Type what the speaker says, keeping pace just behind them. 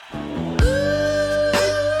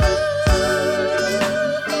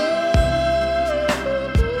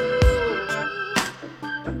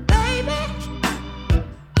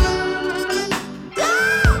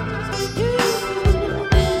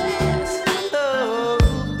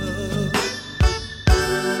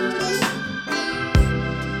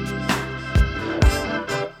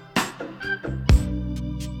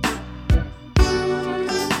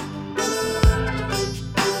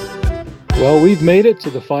Well, we've made it to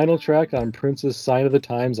the final track on Prince's Sign of the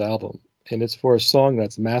Times album, and it's for a song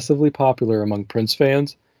that's massively popular among Prince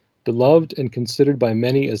fans, beloved and considered by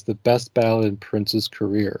many as the best ballad in Prince's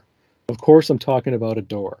career. Of course, I'm talking about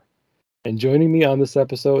Adore. And joining me on this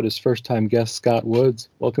episode is first time guest Scott Woods.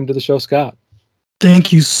 Welcome to the show, Scott.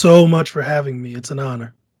 Thank you so much for having me. It's an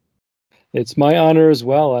honor. It's my honor as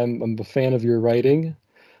well. I'm a fan of your writing.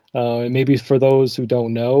 And maybe for those who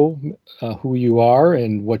don't know who you are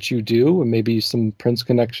and what you do, and maybe some Prince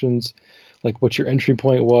connections, like what your entry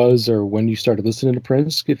point was or when you started listening to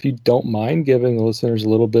Prince, if you don't mind giving the listeners a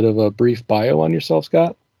little bit of a brief bio on yourself,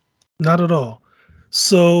 Scott. Not at all.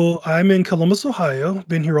 So I'm in Columbus, Ohio,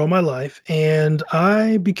 been here all my life, and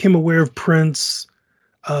I became aware of Prince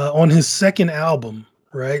on his second album,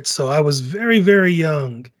 right? So I was very, very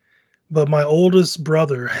young, but my oldest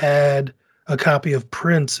brother had a copy of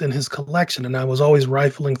Prince in his collection, and I was always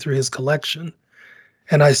rifling through his collection.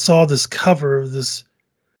 And I saw this cover of this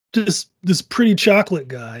pretty chocolate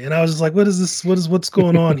guy, and I was just like, what is this? What's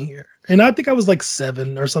going on here? And I think I was like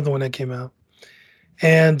 7 or something when that came out.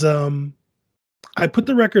 And I put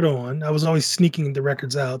the record on. I was always sneaking the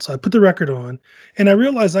records out. So I put the record on and I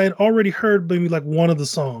realized I had already heard maybe like one of the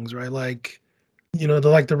songs, right? Like,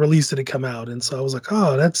 the release that had come out. And so I was like,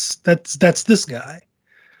 oh, that's this guy.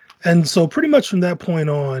 And so pretty much from that point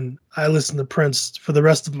on, I listened to Prince for the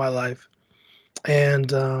rest of my life.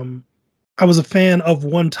 And I was a fan of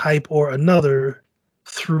one type or another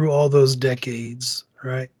through all those decades,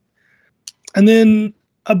 right? And then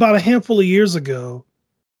about a handful of years ago,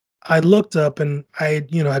 I looked up and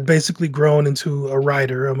had basically grown into a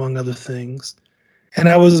writer, among other things. And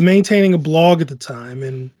I was maintaining a blog at the time.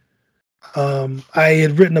 And I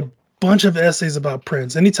had written a bunch of essays about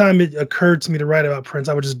Prince. Anytime it occurred to me to write about Prince,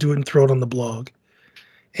 I would just do it and throw it on the blog.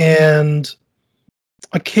 And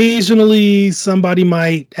occasionally somebody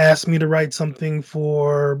might ask me to write something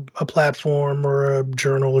for a platform or a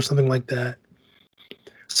journal or something like that.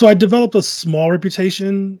 So I developed a small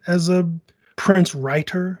reputation as a Prince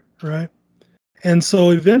writer, right? And so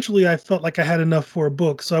eventually I felt like I had enough for a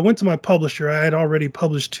book. So I went to my publisher. I had already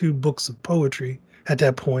published 2 books of poetry at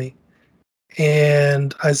that point.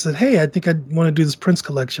 And I said, hey, I think I want to do this Prince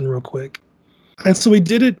collection real quick. And so we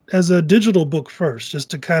did it as a digital book first,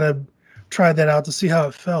 just to kind of try that out to see how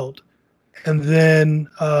it felt. And then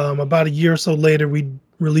about a year or so later, we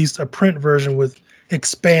released a print version with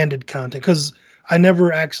expanded content because I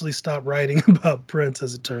never actually stopped writing about Prince,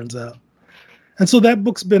 as it turns out. And so that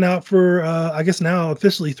book's been out for, I guess now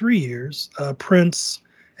officially 3 years. Prince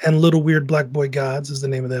and Little Weird Black Boy Gods is the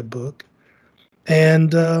name of that book.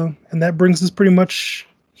 And that brings us pretty much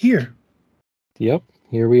here. Yep,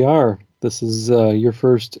 here we are. This is your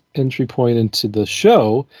first entry point into the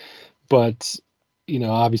show, but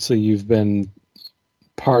obviously you've been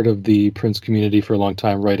part of the Prince community for a long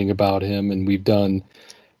time, writing about him, and we've done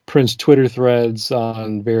Prince Twitter threads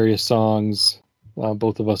on various songs,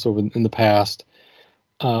 both of us over in the past.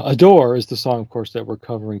 Adore is the song, of course, that we're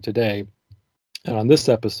covering today. And on this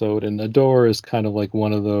episode, and Adore is kind of like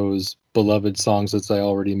one of those beloved songs, as I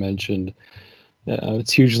already mentioned.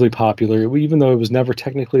 It's hugely popular. Even though it was never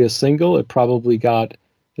technically a single, it probably got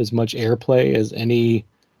as much airplay as any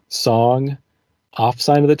song off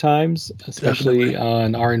Sign of the Times, especially Definitely.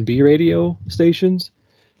 on R&B radio stations.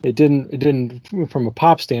 It didn't from a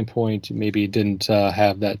pop standpoint, maybe it didn't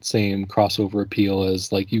have that same crossover appeal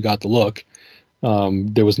as like You Got the Look.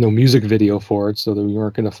 There was no music video for it, so that we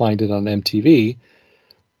weren't going to find it on MTV.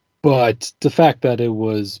 But the fact that it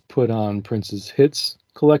was put on Prince's hits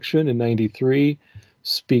collection in '93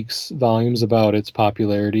 speaks volumes about its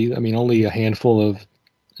popularity. I mean, only a handful of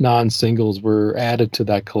non-singles were added to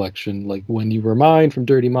that collection. Like When You Were Mine from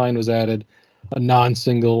Dirty Mind was added, a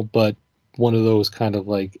non-single, but one of those kind of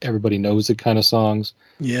like everybody knows it kind of songs.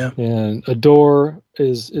 Yeah. And Adore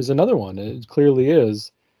is another one. It clearly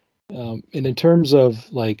is. And in terms of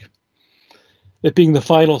like it being the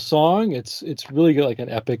final song, it's really like an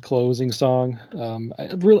epic closing song.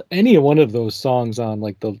 Really, any one of those songs on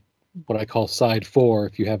like the what I call side 4,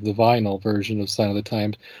 if you have the vinyl version of Sign of the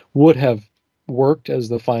Times, would have worked as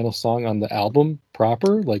the final song on the album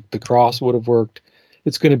proper. Like The Cross would have worked.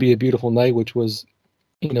 It's Going to Be a Beautiful Night, which was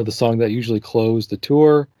the song that usually closed the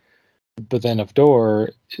tour. But then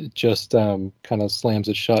Adore, it just kind of slams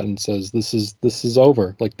it shut and says, "This is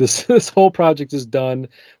over. Like this this whole project is done.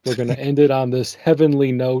 We're going to end it on this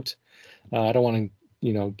heavenly note." I don't want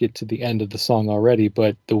to get to the end of the song already,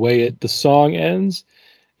 but the way the song ends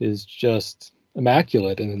is just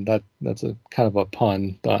immaculate, and that's a kind of a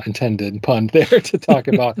pun, intended pun there to talk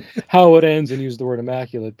about how it ends and use the word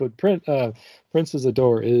immaculate. But Prince's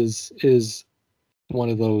Adore is one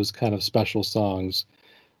of those kind of special songs.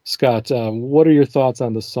 Scott, what are your thoughts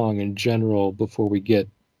on the song in general before we get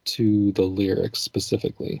to the lyrics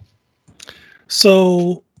specifically?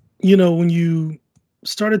 So, when you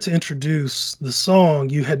started to introduce the song,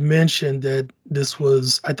 you had mentioned that this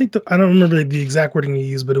was, I think, I don't remember the exact wording you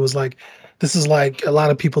used, but it was like, this is like, a lot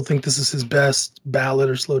of people think this is his best ballad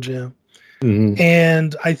or slow jam. Mm-hmm.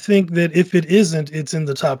 And I think that if it isn't, it's in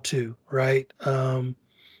the top two, right?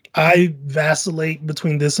 I vacillate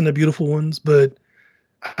between this and The Beautiful Ones, but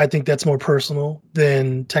I think that's more personal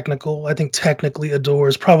than technical. I think technically Adore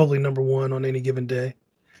is probably number one on any given day.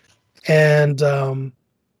 And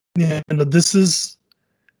this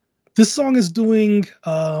song is doing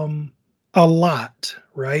a lot,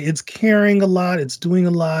 right? It's carrying a lot, it's doing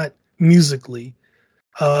a lot musically.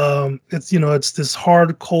 It's this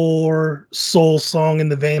hardcore soul song in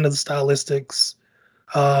the vein of the Stylistics,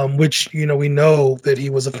 which we know that he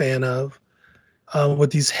was a fan of,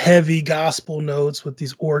 with these heavy gospel notes, with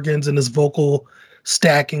these organs and this vocal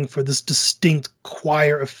stacking for this distinct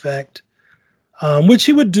choir effect, which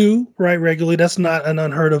he would do right regularly. That's not an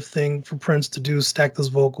unheard of thing for Prince to do, stack those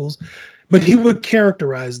vocals, but he would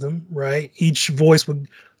characterize them, right? Each voice would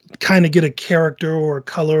kind of get a character or a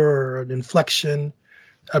color or an inflection,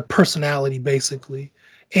 a personality, basically.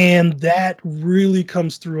 And that really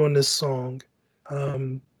comes through on this song.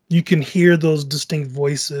 You can hear those distinct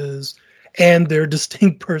voices and their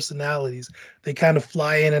distinct personalities. They kind of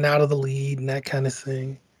fly in and out of the lead and that kind of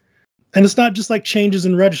thing. And it's not just like changes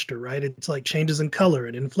in register, right? It's like changes in color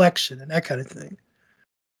and inflection and that kind of thing.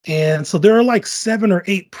 And so there are like 7 or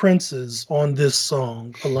 8 Princes on this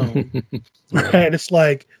song alone, right? It's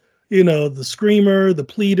like, the screamer, the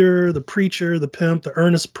pleader, the preacher, the pimp, the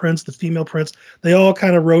earnest prince, the female prince. They all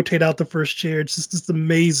kind of rotate out the first chair. It's just this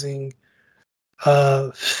amazing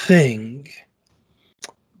thing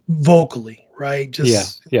vocally, right?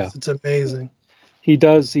 Just Yeah. it's amazing. He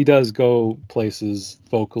does go places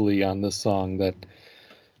vocally on this song that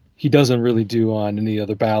he doesn't really do on any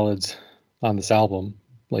other ballads on this album,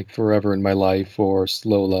 like Forever in My Life or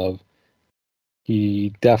Slow Love.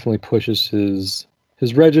 He definitely pushes his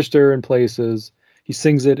register in places. He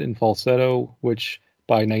sings it in falsetto, which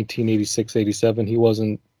by 1986-87 he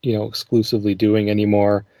wasn't, exclusively doing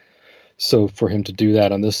anymore. So for him to do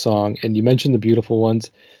that on this song, and you mentioned The Beautiful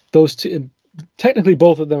Ones, those two, technically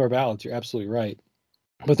both of them are ballads. You're absolutely right,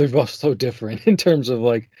 but they're both so different in terms of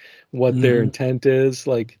like what their intent is.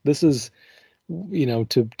 Like this is,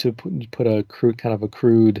 to put a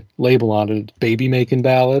crude label on it, baby making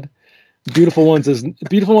ballad. Beautiful Ones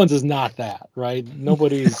is not that, right?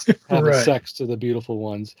 Nobody's having Right. sex to The Beautiful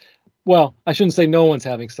Ones. Well, I shouldn't say no one's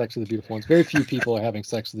having sex with The Beautiful Ones. Very few people are having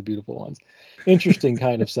sex with The Beautiful Ones. Interesting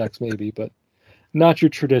kind of sex, maybe, but not your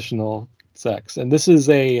traditional sex. And this is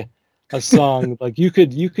a song like you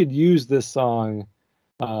could use this song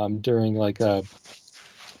during like a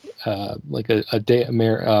day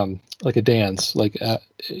like a dance, like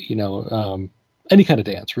any kind of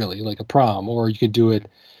dance, really, like a prom, or you could do it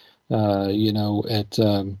at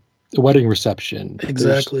a wedding reception.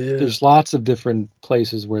 Exactly. There's lots of different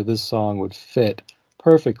places where this song would fit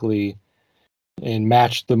perfectly and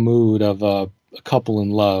match the mood of a couple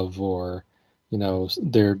in love, or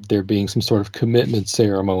there being some sort of commitment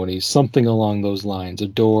ceremony, something along those lines.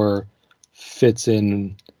 Adore fits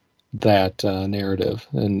in that narrative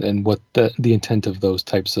and what the intent of those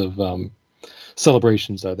types of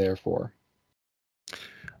celebrations are there for.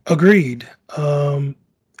 Agreed.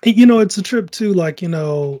 It's a trip too, like,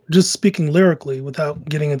 just speaking lyrically without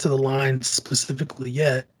getting into the lines specifically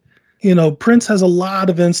yet. Prince has a lot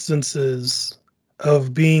of instances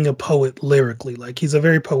of being a poet lyrically. Like he's a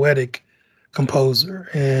very poetic composer.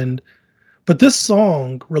 But this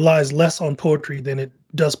song relies less on poetry than it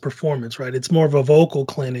does performance, right? It's more of a vocal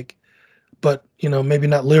clinic, but maybe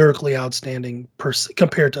not lyrically outstanding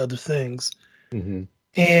compared to other things. Mm-hmm.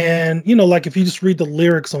 And like if you just read the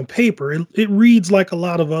lyrics on paper, it reads like a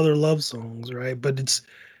lot of other love songs, right? But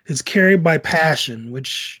it's carried by passion,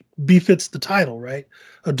 which befits the title, right?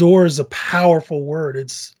 Adore is a powerful word.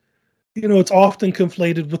 It's often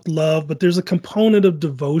conflated with love, but there's a component of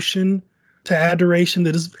devotion to adoration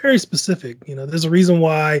that is very specific. There's a reason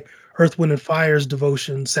why Earth, Wind, and Fire's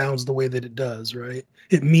devotion sounds the way that it does, right?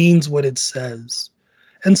 It means what it says.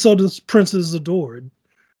 And so does Prince's Adored.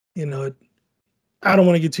 I don't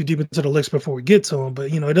want to get too deep into the lyrics before we get to them,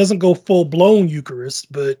 but it doesn't go full blown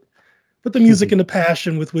Eucharist, but the music and the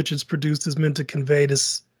passion with which it's produced is meant to convey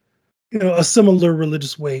this, a similar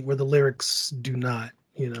religious weight where the lyrics do not,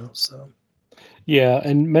 so. Yeah,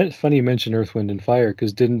 and funny you mentioned Earth, Wind, and Fire,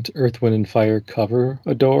 because didn't Earth, Wind, and Fire cover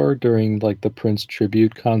Adore during like the Prince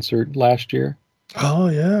tribute concert last year? Oh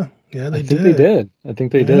yeah, yeah, I they think they did. did. I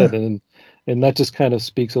think they Yeah, did, and that just kind of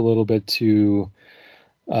speaks a little bit to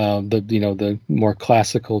the the more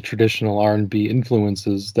classical traditional R&B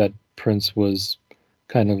influences that Prince was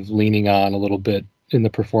kind of leaning on a little bit in the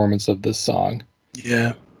performance of this song.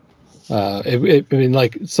 yeah, I mean,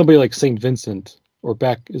 like somebody like Saint Vincent or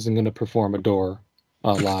Beck isn't going to perform Adore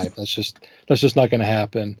live. That's just not going to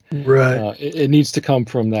happen. right. It needs to come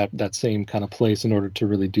from that same kind of place in order to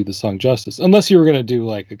really do the song justice. Unless you were going to do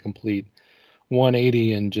like a complete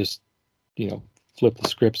 180 and just flip the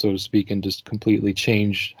script, so to speak, and just completely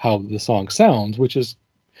change how the song sounds, which is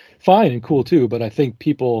fine and cool too. But I think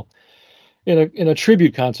people in a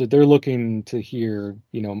tribute concert, they're looking to hear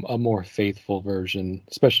a more faithful version,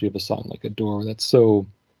 especially of a song like Adore that's so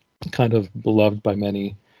kind of beloved by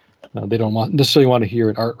many. They don't necessarily want to hear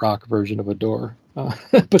an art rock version of Adore,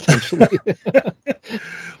 potentially.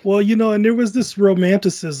 Well, and there was this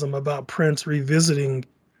romanticism about Prince revisiting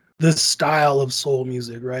this style of soul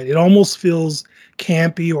music, right? It almost feels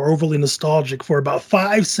campy or overly nostalgic for about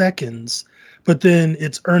 5 seconds, but then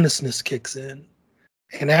its earnestness kicks in.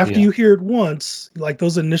 And after Yeah. you hear it once, like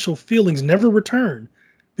those initial feelings never return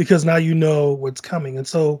because now you know what's coming. And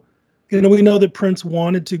so, we know that Prince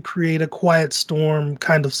wanted to create a quiet storm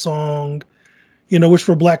kind of song, which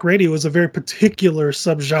for Black radio is a very particular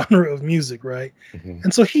subgenre of music, right? Mhm.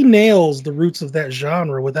 And so he nails the roots of that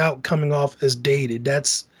genre without coming off as dated.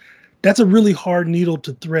 That's a really hard needle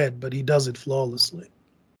to thread, but he does it flawlessly.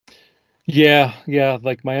 Yeah, yeah.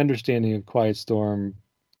 Like my understanding of Quiet Storm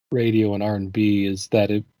radio and R&B is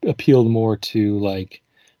that it appealed more to like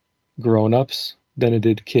grown-ups than it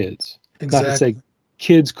did kids. Not to say Exactly.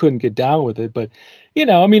 kids couldn't get down with it, but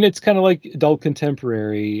I mean, it's kind of like adult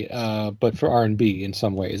contemporary, but for R&B in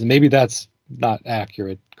some ways. And maybe that's not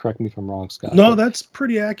accurate. Correct me if I'm wrong, Scott. No, But that's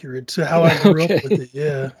pretty accurate to how I grew up with okay, it.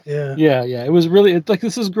 Yeah, yeah, yeah, yeah. It was really like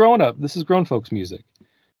this is grown up. This is grown folks music.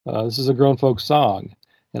 This is a grown folks song,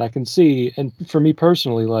 and I can see. And for me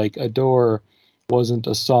personally, like Adore wasn't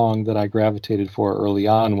a song that I gravitated for early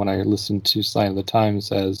on when I listened to Sign of the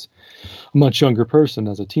Times as a much younger person,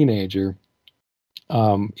 as a teenager.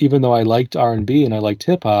 Even though I liked R&B and I liked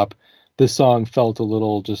hip hop, this song felt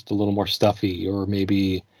just a little more stuffy, or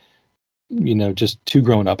maybe just too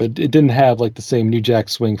grown up. It didn't have like the same New Jack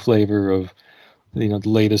Swing flavor of the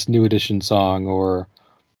latest New Edition song, or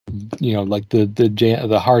like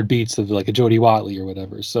the hard beats of like a Jody Watley or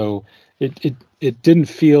whatever. So it didn't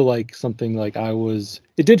feel like something like I was.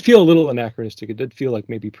 It did feel a little anachronistic. It did feel like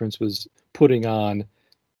maybe Prince was putting on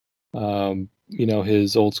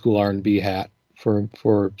his old school R&B hat for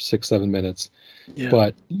 6-7 minutes. yeah.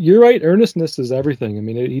 But you're right, earnestness is everything. I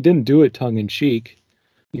mean, he didn't do it tongue in cheek.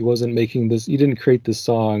 He wasn't making this. He didn't create this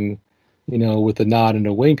song, with a nod and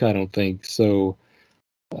a wink. I don't think so.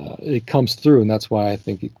 It comes through, and that's why I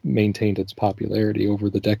think it maintained its popularity over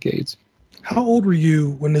the decades. How old were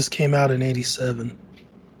you when this came out in '87?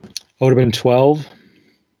 I would have been 12.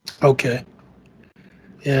 Okay.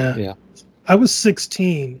 Yeah. Yeah. I was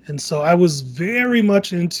 16, and so I was very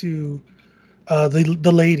much into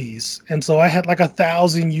the ladies, and so I had like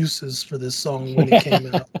 1,000 uses for this song when it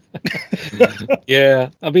came out. Yeah.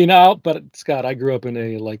 I mean, but Scott, I grew up in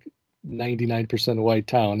a like 99% white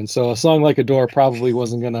town, and so a song like Adore probably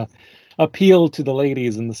wasn't gonna appeal to the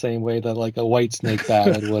ladies in the same way that like a White Snake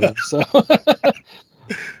ballad would have. So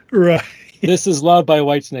Right. This Is Love by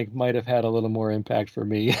Whitesnake might have had a little more impact for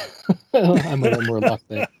me. I'm a little more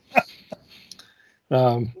reluctant.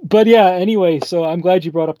 But yeah, anyway, so I'm glad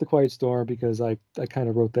you brought up The Quiet Storm, because I kind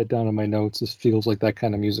of wrote that down in my notes. This feels like that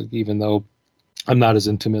kind of music, even though I'm not as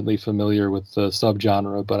intimately familiar with the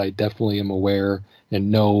subgenre, but I definitely am aware and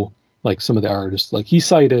know like some of the artists. Like he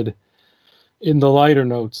cited in the lighter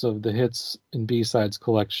notes of the hits and B-sides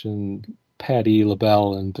collection, Patti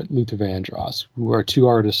LaBelle and Luther Vandross, who are two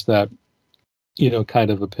artists that kind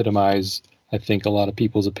of epitomize, I think, a lot of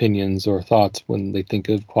people's opinions or thoughts when they think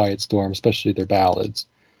of Quiet Storm, especially their ballads.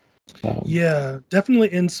 Yeah,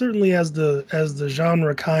 definitely, and certainly as the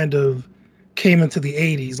genre kind of came into the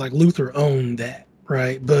 '80s, like Luther owned that,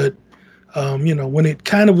 right? But when it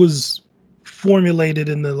kind of was formulated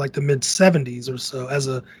in the mid '70s or so as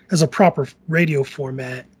a proper radio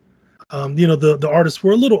format, the artists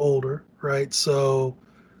were a little older, right? So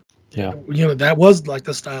yeah. that was like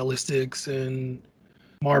the Stylistics and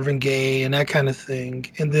Marvin Gaye and that kind of thing,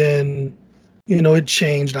 and then it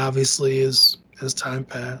changed obviously as time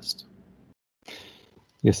passed.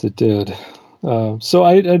 Yes, it did. So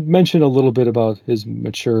I mentioned a little bit about his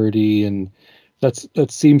maturity, and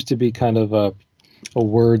that seems to be kind of a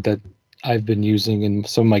word that I've been using, and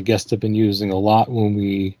some of my guests have been using a lot when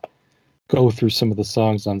we go through some of the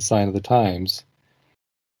songs on Sign of the Times.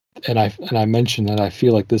 I mentioned that I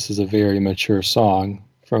feel like this is a very mature song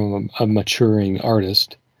from a maturing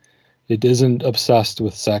artist. It isn't obsessed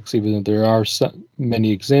with sex, even though there are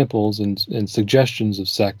many examples and suggestions of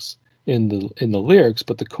sex in the lyrics.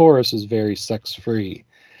 But the chorus is very sex free.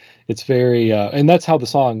 It's very, and that's how the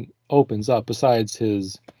song opens up. Besides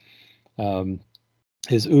um,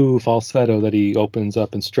 his ooh falsetto that he opens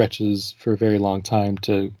up and stretches for a very long time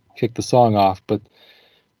to kick the song off, but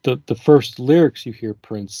the first lyrics you hear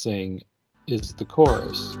Prince sing is the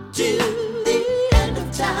chorus. To the end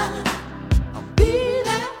of time, I'll be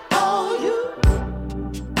there for you.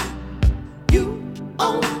 You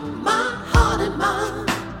own my heart and mind.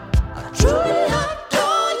 I truly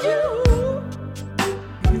adore you.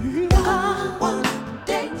 God one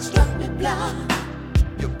day struck me blind.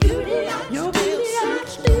 Your beauty I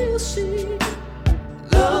still see.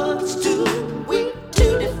 Love's too weak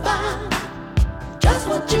to define just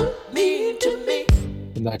what you mean to me.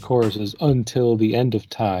 And that chorus is until the end of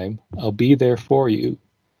time, I'll be there for you.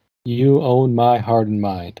 You own my heart and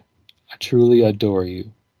mind. I truly adore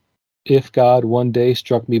you. If God one day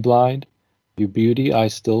struck me blind, your beauty I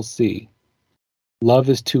still see. Love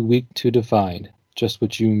is too weak to define just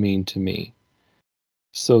what you mean to me.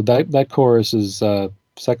 So that chorus is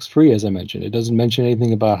sex free, as I mentioned. It doesn't mention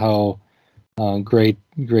anything about how great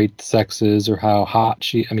sex is or how hot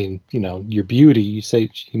she. I mean, your beauty. You say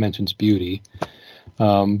he mentions beauty,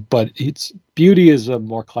 but it's beauty is a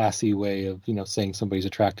more classy way of saying somebody's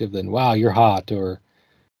attractive than wow, you're hot, or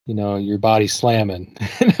your body's slamming,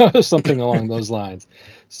 something along those lines.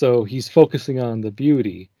 So he's focusing on the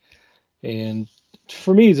beauty, and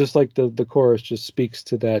for me, just like the chorus just speaks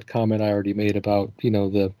to that comment I already made about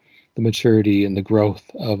the maturity and the growth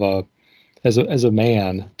of as a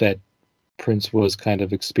man that Prince was kind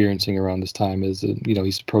of experiencing around this time. As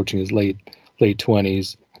he's approaching his late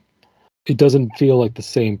 20s. It doesn't feel like the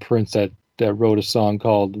same Prince that wrote a song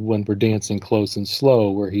called "When We're Dancing Close and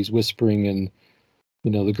Slow," where he's whispering in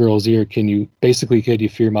the girl's ear, "Can you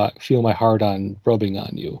feel my heart on rubbing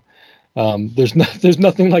on you?" There's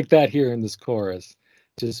nothing like that here in this chorus.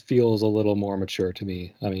 It just feels a little more mature to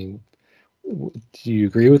me. I mean, do you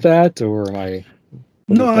agree with that, or am I?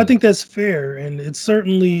 No, I think that's fair, and it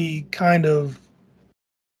certainly kind of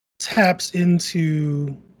taps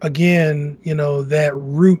into, again, that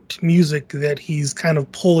root music that he's kind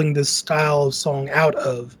of pulling this style of song out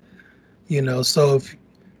of. So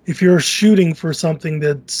if you're shooting for something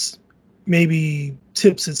that's maybe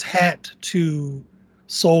tips its hat to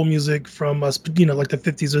soul music from us, like the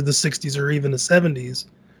 50s or the 60s or even the 70s,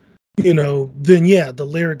 then yeah, the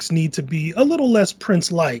lyrics need to be a little less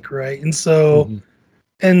Prince-like, right? And so,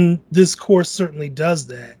 and this course certainly does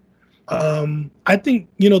that. I think,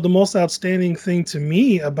 the most outstanding thing to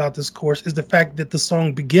me about this course is the fact that the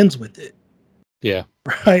song begins with it. Yeah.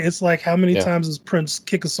 Right? It's like, how many times does Prince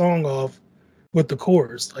kick a song off with the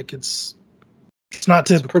chorus? Like, it's not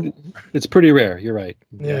typical. It's pretty rare. You're right.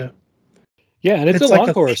 Yeah. Yeah, and it's a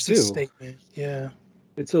long chorus too. Statement. Yeah.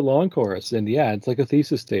 It's a long chorus, and yeah, it's like a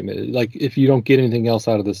thesis statement. Like, if you don't get anything else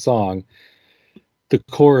out of the song, the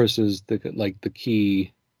chorus is the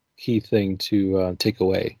key thing to take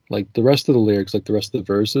away. Like the rest of the lyrics, like the rest of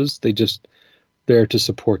the verses, they just there to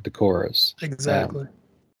support the chorus. Exactly.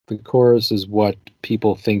 The chorus is what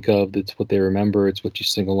people think of. It's what they remember. It's what you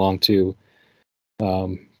sing along to.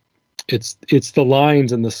 It's the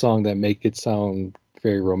lines in the song that make it sound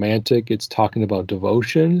very romantic. It's talking about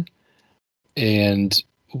devotion, and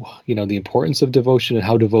the importance of devotion and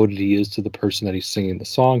how devoted he is to the person that he's singing the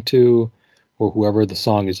song to, or whoever the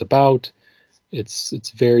song is about. It's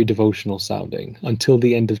very devotional sounding. Until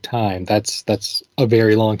the end of time. That's a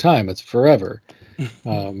very long time. It's forever.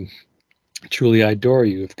 Truly I adore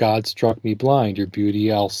you. If God struck me blind, your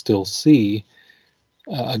beauty I'll still see.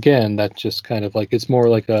 Again, that just kind of like, it's more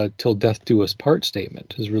like a till death do us part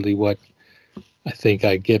statement is really what I think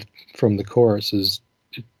I get from the chorus. Is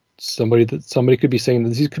somebody could be saying that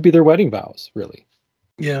these could be their wedding vows, really.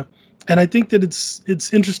 Yeah. And I think that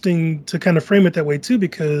it's interesting to kind of frame it that way too,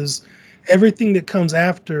 because everything that comes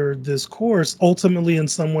after this course ultimately in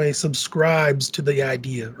some way subscribes to the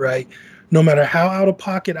idea, right? No matter how out of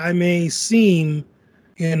pocket I may seem,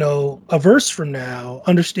 a verse from now,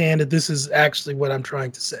 understand that this is actually what I'm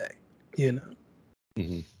trying to say,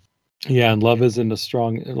 Mm-hmm. Yeah, and love is not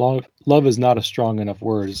a strong enough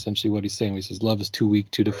word. Essentially, what he's saying, he says, love is too weak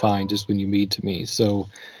to define just when you mean to me. So,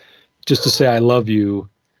 just to say I love you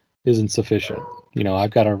isn't sufficient.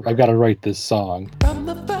 I've got to write this song. From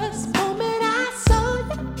the first moment I saw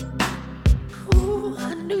you, ooh,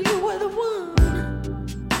 I knew you were the one.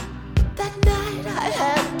 That night I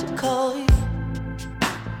had to call you.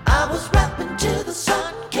 I was rapping till the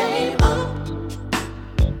sun came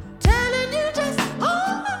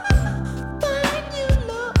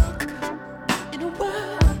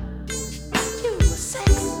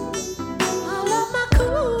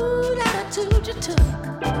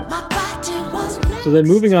So then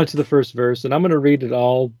moving on to the first verse, and I'm going to read it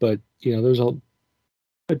all, but there's a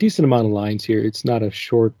decent amount of lines here. It's not a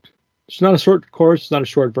short chorus, it's not a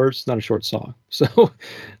short verse, it's not a short song. So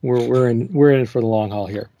we're in it for the long haul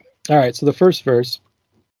here. All right, so the first verse: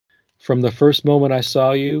 from the first moment I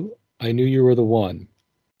saw you, I knew you were the one.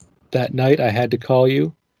 That night I had to call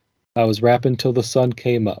you. I was rapping till the sun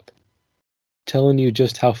came up, telling you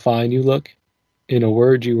just how fine you look. In a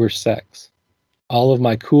word, you were sex. All of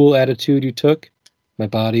my cool attitude you took, my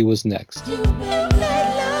body was next. You made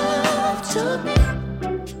love to me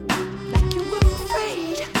like you were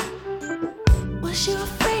afraid. Was you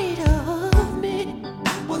afraid of me?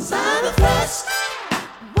 Was I the first?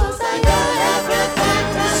 Was I your every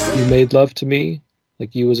fantasy? You made love to me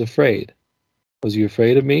like you was afraid. Was you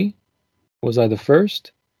afraid of me? Was I the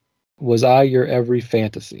first? Was I your every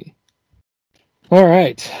fantasy? All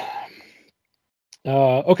right.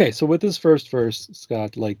 Okay, so with this first verse,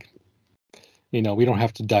 Scott, we don't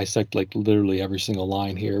have to dissect literally every single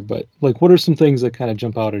line here, but what are some things that kind of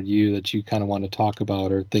jump out at you that you kind of want to talk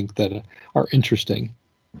about or think that are interesting?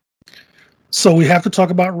 So we have to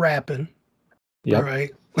talk about rapping. Yeah. All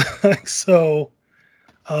right. So,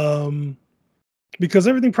 because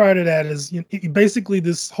everything prior to that is basically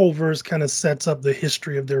this whole verse kind of sets up the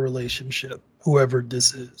history of their relationship, whoever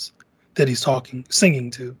this is that he's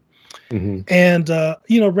singing to. Mm-hmm.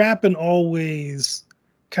 And, rapping always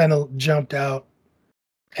kind of jumped out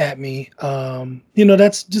at me.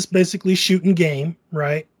 That's just basically shooting game,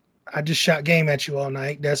 right? I just shot game at you all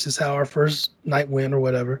night. That's just how our first night went or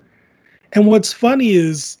whatever. And what's funny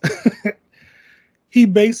is he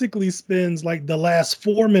basically spends the last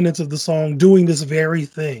 4 minutes of the song doing this very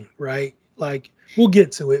thing, right? We'll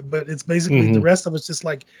get to it, but it's basically the rest of it's just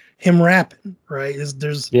him rapping, right?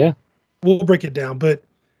 We'll break it down, but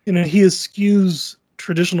he eschews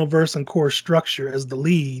traditional verse and chorus structure as the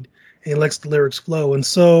lead, and he lets the lyrics flow. And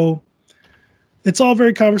so it's all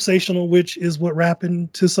very conversational, which is what rapping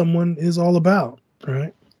to someone is all about,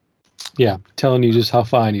 right? Yeah, telling you just how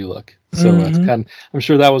fine you look. So that's I'm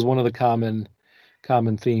sure that was one of the common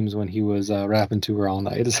themes when he was rapping to her all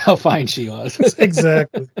night, is how fine she was.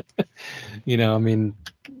 Exactly.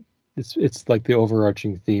 It's like the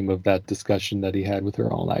overarching theme of that discussion that he had with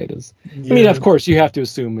her all night is, of course you have to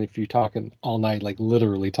assume if you're talking all night,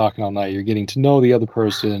 literally talking all night, you're getting to know the other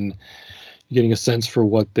person, you're getting a sense for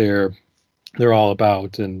what they're all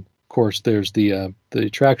about. And of course there's the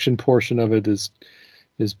attraction portion of it is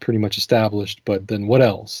pretty much established, but then what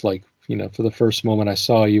else? For the first moment I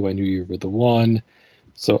saw you, I knew you were the one.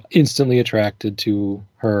 So instantly attracted to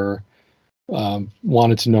her,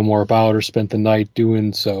 wanted to know more about her, spent the night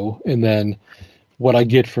doing so. And then what I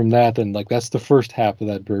get from that, then that's the first half of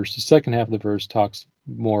that verse. The second half of the verse talks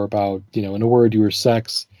more about, in a word, you were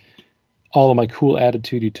sex. All of my cool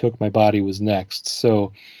attitude you took, my body was next.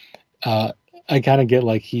 So I kind of get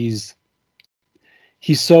he's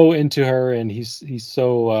so into her, and he's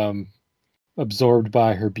so absorbed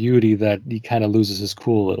by her beauty that he kind of loses his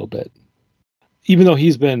cool a little bit. Even though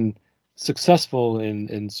he's been successful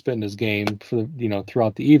in spitting his game for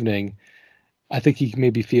throughout the evening, I think he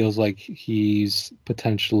maybe feels like he's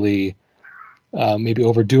potentially maybe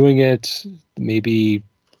overdoing it, maybe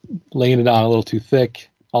laying it on a little too thick.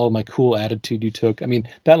 All of my cool attitude you took. I mean,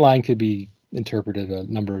 that line could be interpreted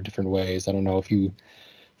a number of different ways. I don't know if you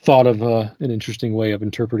thought of an interesting way of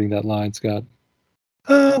interpreting that line, Scott.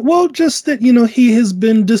 Well, just that, he has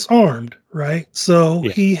been disarmed, right? So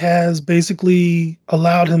he has basically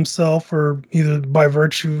allowed himself, or either by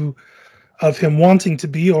virtue of him wanting to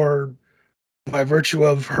be, or by virtue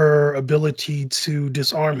of her ability to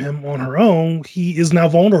disarm him on her own, he is now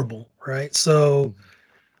vulnerable, right? So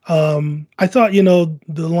I thought,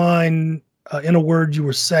 the line, in a word, you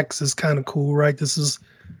were sex, is kind of cool, right? This is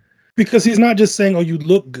because he's not just saying, oh, you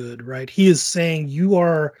look good, right? He is saying you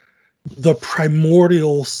are the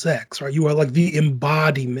primordial sex, right? You are the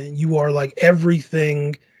embodiment. You are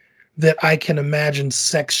everything that I can imagine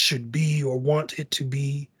sex should be or want it to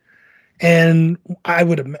be. And I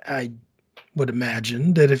would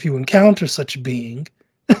imagine that if you encounter such a being,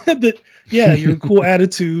 that your cool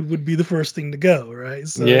attitude would be the first thing to go, right?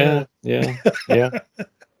 So yeah.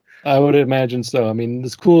 I would imagine so. I mean,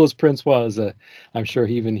 as cool as Prince was, I'm sure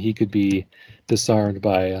even he could be disarmed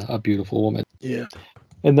by a beautiful woman. Yeah.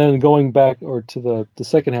 And then going back or to the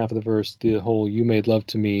second half of the verse, the whole "you made love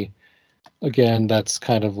to me," again, that's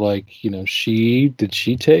kind of she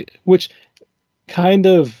take, which kind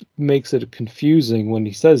of makes it confusing when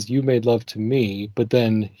he says "you made love to me," but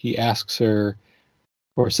then he asks her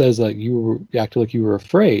or says you acted like you were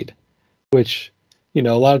afraid, which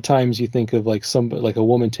a lot of times you think of like like a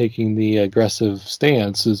woman taking the aggressive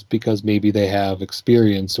stance is because maybe they have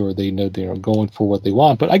experience or they know they're going for what they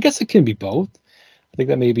want. But I guess it can be both. I think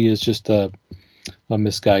that maybe is just a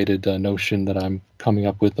misguided notion that I'm coming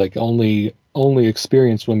up with. Like only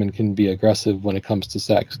experienced women can be aggressive when it comes to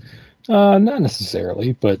sex. Not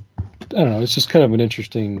necessarily, but I don't know. It's just kind of an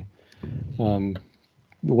interesting um,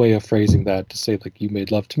 way of phrasing that to say like you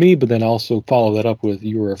made love to me, but then also follow that up with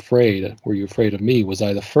you were afraid. Were you afraid of me? Was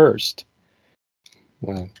I the first?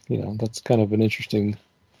 Well, that's kind of an interesting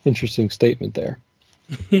statement there.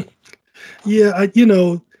 Yeah,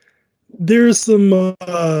 there's some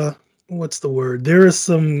what's the word? There is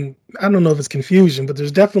some, I don't know if it's confusion, but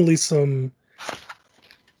there's definitely some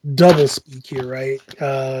double speak here, right?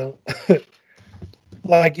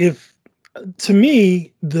 Like if to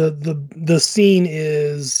me the scene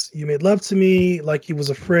is you made love to me like you was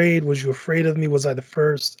afraid. Was you afraid of me? Was I the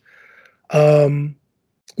first? Um,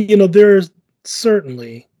 there's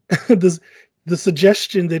certainly this the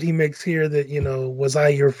suggestion that he makes here that, was I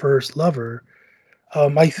your first lover?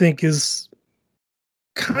 I think is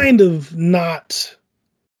kind of not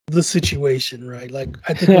the situation, right? Like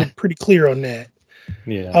I think we're pretty clear on that.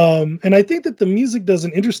 Yeah. And I think that the music does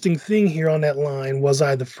an interesting thing here on that line, was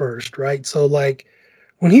I the first, right? So like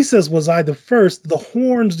when he says was I the first, the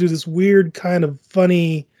horns do this weird kind of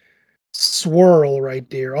funny swirl right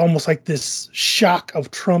there, almost like this shock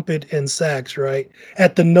of trumpet and sax, right?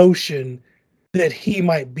 At the notion that he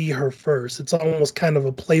might be her first. It's almost kind of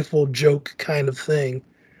a playful joke kind of thing.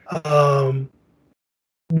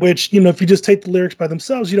 Which, if you just take the lyrics by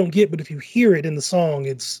themselves, you don't get, but if you hear it in the song,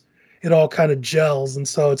 it all kind of gels. And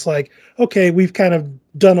so it's like, okay, we've kind of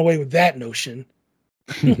done away with that notion.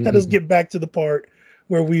 Let us get back to the part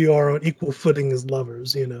where we are on equal footing as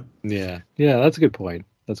lovers, Yeah, that's a good point.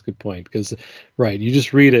 That's a good point because, right, you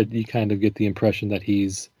just read it, you kind of get the impression that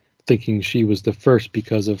he's thinking she was the first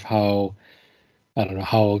because of how, I don't know,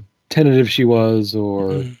 how tentative she was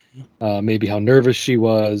or maybe how nervous she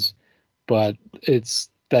was, but it's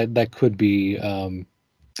that could be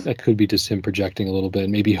just him projecting a little bit,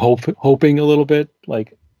 maybe hoping a little bit,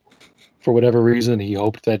 like for whatever reason he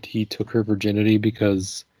hoped that he took her virginity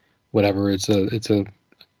because whatever it's a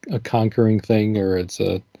conquering thing or it's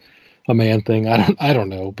a man thing. I don't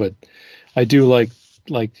know, but I do like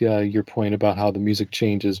your point about how the music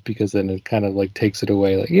changes because then it kind of like takes it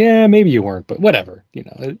away. Like, yeah, maybe you weren't, but whatever.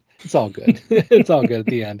 It's all good. It's all good at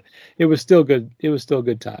the end. It was still good. It was still a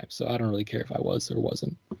good time. So I don't really care if I was or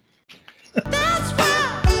wasn't. That's why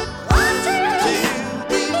until the end of time, I'll be there for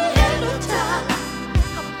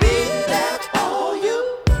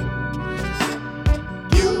you.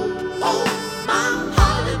 You own my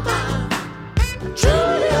heart and mind. I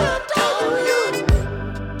truly adore you.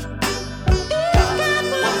 If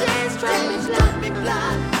that days strange left me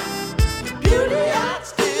blind, your beauty I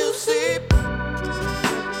still see.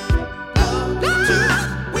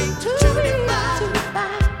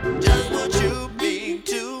 Just what you mean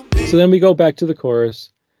to me. So then we go back to the chorus,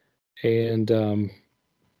 and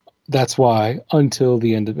that's why until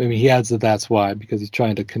the end of. I mean, he adds that's why because he's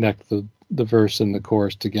trying to connect the verse and the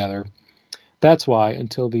chorus together. That's why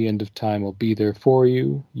until the end of time I'll be there for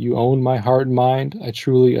you. You own my heart and mind. I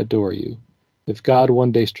truly adore you. If God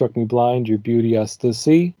one day struck me blind, your beauty I still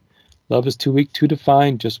see. Love is too weak to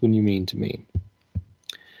define just when you mean to me.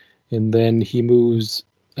 And then he moves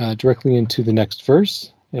directly into the next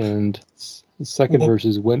verse, and the second verse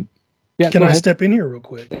is when. Yeah, can I step in here real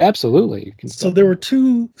quick? Absolutely. You can so there were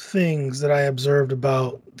two things that I observed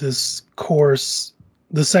about this chorus,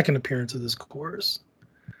 the second appearance of this chorus.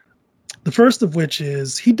 The first of which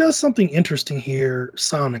is he does something interesting here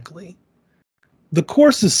sonically. The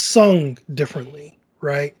chorus is sung differently,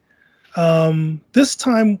 right? This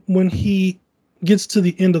time when he gets to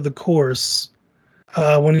the end of the chorus,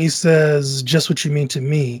 when he says, just what you mean to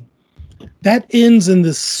me, that ends in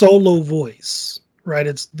this solo voice, right?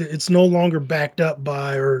 It's no longer backed up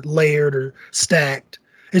by or layered or stacked.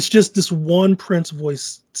 It's just this one Prince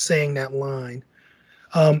voice saying that line.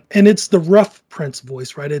 And it's the rough Prince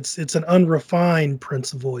voice, right? It's an unrefined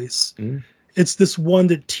Prince voice. Mm. It's this one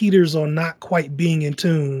that teeters on not quite being in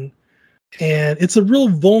tune. And it's a real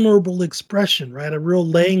vulnerable expression, right? A real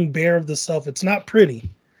laying bare of the self. It's not pretty.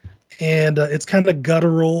 And it's kind of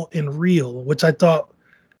guttural and real, which I thought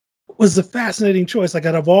was a fascinating choice. Like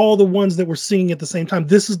out of all the ones that were singing at the same time,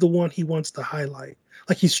 this is the one he wants to highlight.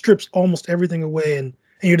 Like he strips almost everything away and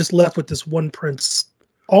you're just left with this one Prince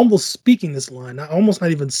almost speaking this line, almost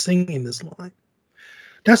not even singing this line.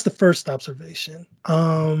 That's the first observation.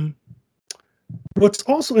 What's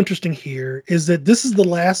also interesting here is that this is the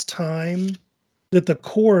last time that the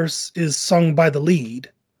chorus is sung by the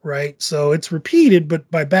lead, right? So it's repeated, but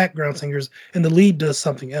by background singers, and the lead does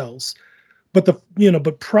something else. But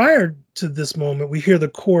but prior to this moment, we hear the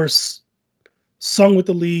chorus sung with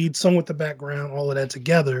the lead, sung with the background, all of that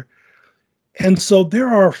together. And so there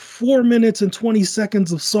are 4 minutes and 20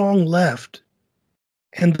 seconds of song left,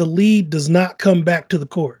 and the lead does not come back to the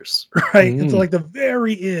chorus, right? Until like the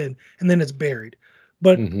very end, and then it's buried.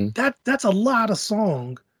 But that's a lot of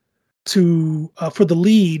song to for the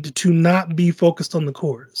lead to not be focused on the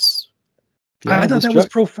chorus. Yeah, I thought that was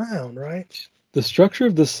profound, right? The structure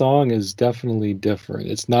of the song is definitely different.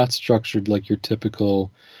 It's not structured like your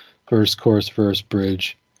typical verse, chorus,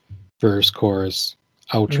 bridge, verse, chorus,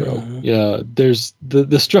 outro. Yeah, there's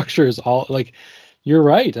the structure is all like, you're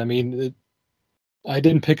right. I mean, I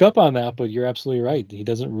didn't pick up on that, but you're absolutely right. He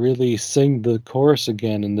doesn't really sing the chorus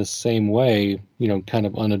again in the same way, kind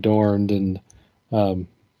of unadorned and,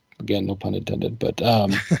 again, no pun intended, but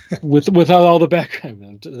without all the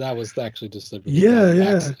background. That was actually just a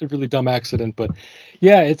really dumb accident. But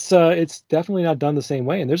yeah, it's definitely not done the same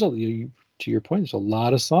way. And there's to your point, there's a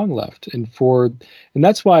lot of song left, and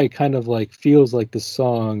that's why it kind of like feels like the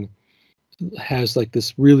song has like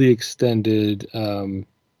this really extended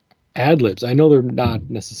ad libs. I know they're not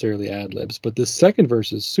necessarily ad libs, but the second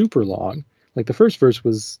verse is super long. Like the first verse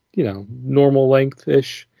was, normal length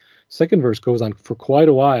ish. Second verse goes on for quite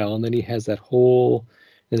a while, and then he has that whole,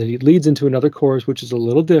 and then he leads into another chorus, which is a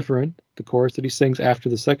little different. The chorus that he sings after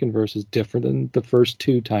the second verse is different than the first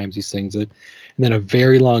 2 times he sings it. And then a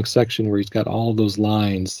very long section where he's got all those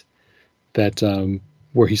lines that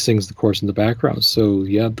where he sings the chorus in the background. So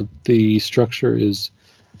yeah, the structure is,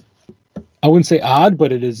 I wouldn't say odd,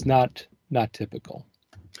 but it is not typical.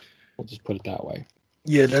 We'll just put it that way.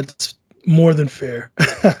 Yeah, that's more than fair.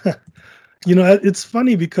 It's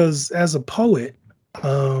funny because as a poet,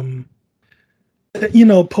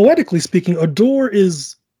 poetically speaking, Adore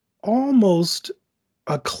is almost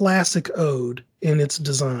a classic ode in its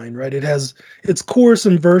design, right? It has its chorus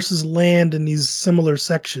and verses land in these similar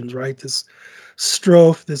sections, right? This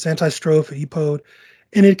strophe, this antistrophe, epode,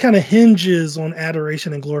 and it kind of hinges on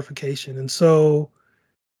adoration and glorification. And so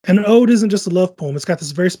an ode isn't just a love poem. It's got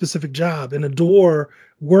this very specific job, and Adore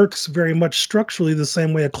works very much structurally the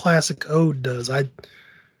same way a classic ode does.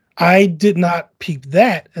 I did not peep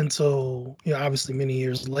that until, obviously many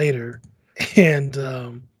years later, and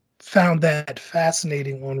found that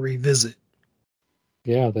fascinating on revisit.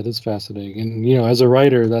 Yeah, that is fascinating. And, as a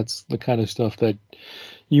writer, that's the kind of stuff that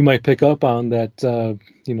you might pick up on that,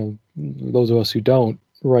 those of us who don't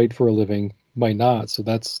write for a living might not. So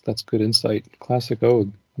that's good insight. Classic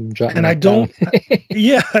ode. And I don't,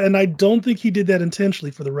 and I don't think he did that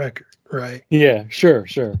intentionally, for the record, right? Yeah, sure.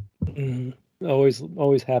 Mm-hmm.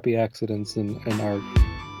 Always happy accidents in art.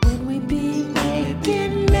 When we be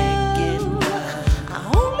making love, I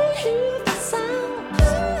only hear the sound.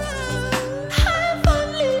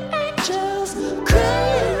 Heavenly angels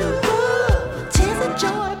crying above, tears of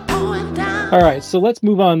joy pouring down. All right, so let's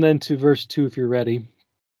move on then to verse 2 if you're ready.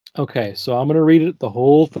 Okay, so I'm going to read it, the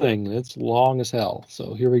whole thing. It's long as hell.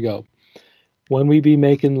 So here we go. When we be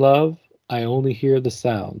making love, I only hear the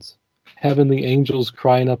sounds. Heavenly angels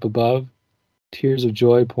crying up above, tears of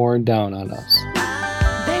joy pouring down on us. They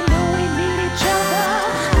know we need each other. They know you are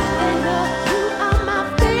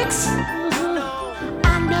my fix. I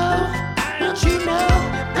know, but you know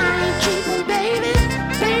I ain't cheating, baby.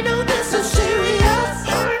 They know this is serious.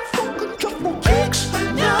 I ain't fucking jumping kicks.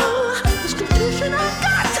 No, this confusion I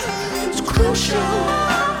got. Crucial.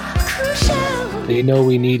 They know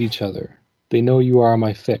we need each other. They know you are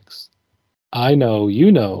my fix. I know,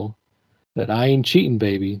 you know, that I ain't cheating,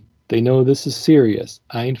 baby. They know this is serious.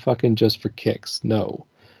 I ain't fucking just for kicks. No.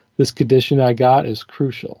 This condition I got is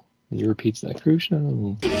crucial. And he repeats that,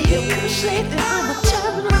 crucial. You can say that I'm a terminal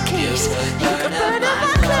case. You can burn up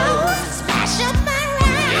my clothes,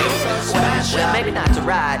 smash up my ride. Well, maybe not to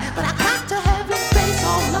ride, but I got to have your face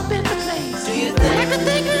all up in the place. Do you think? I can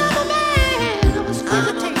think I'm a man of exquisite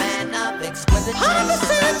taste. man of exquisite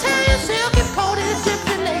 100% Italian silk imported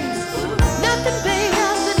gypsy lace. Nothing, baby, I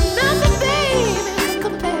said nothing, baby, can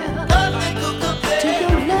compare to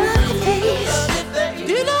your lovely face.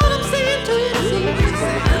 Do you know what I'm saying to you?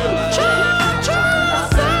 Trying to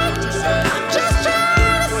say, I'm just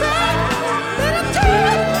trying to say that I'm too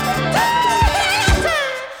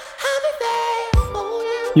I'll be there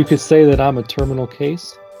for you. You could say that I'm a terminal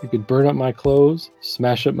case. You could burn up my clothes,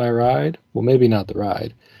 smash up my ride. Well, maybe not the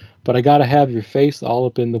ride, but I gotta have your face all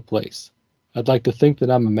up in the place. I'd like to think that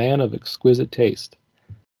I'm a man of exquisite taste.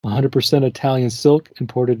 100% Italian silk,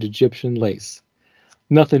 imported Egyptian lace.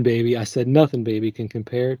 Nothing, baby, I said nothing, baby, can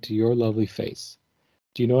compare to your lovely face.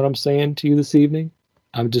 do you know what I'm saying to you this evening?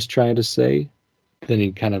 I'm just trying to say. Then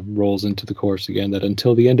he kind of rolls into the chorus again, that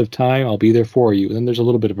until the end of time, I'll be there for you. And then there's a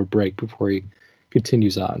little bit of a break before he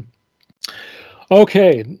continues on.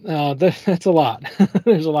 Okay, that's a lot.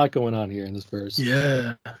 There's a lot going on here in this verse.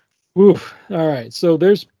 Yeah. Oof. All right. So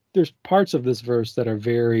there's parts of this verse that are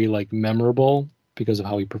very like memorable because of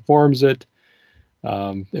how he performs it.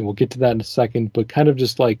 And we'll get to that in a second, but kind of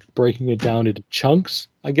just like breaking it down into chunks,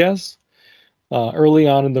 I guess. Early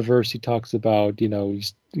on in the verse, he talks about,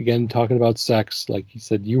 he's again talking about sex. Like he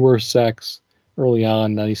said, you were sex early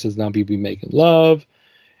on. Now he says, now be making love.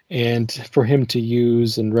 And for him to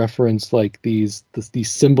use and reference like the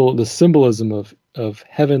symbolism of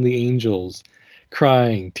heavenly angels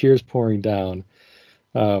crying, tears pouring down.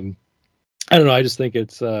 I don't know. I just think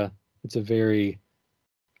it's a very,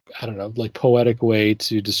 I don't know, like poetic way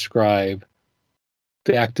to describe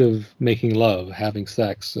the act of making love, having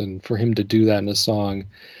sex, and for him to do that in a song,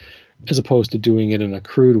 as opposed to doing it in a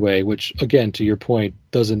crude way, which again, to your point,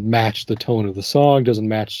 doesn't match the tone of the song, doesn't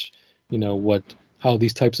match, how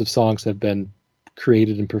these types of songs have been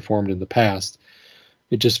created and performed in the past.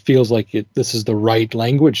 It just feels like this is the right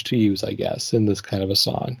language to use, I guess, in this kind of a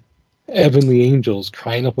song. Heavenly angels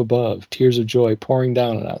crying up above, tears of joy pouring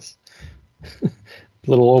down on us. A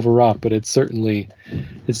little overwrought, but it's certainly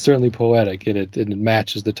poetic, and it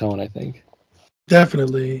matches the tone, I think.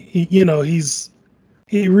 Definitely.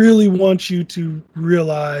 He really wants you to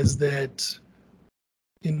realize that,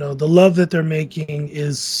 the love that they're making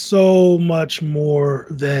is so much more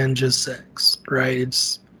than just sex, right?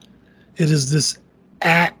 It is this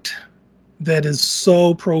act that is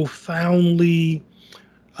so profoundly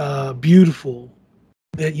beautiful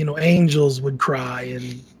that, angels would cry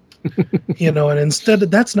and, and instead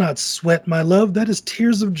of, that's not sweat, my love, that is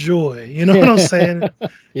tears of joy. You know what I'm saying?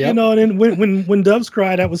 Yep. And when doves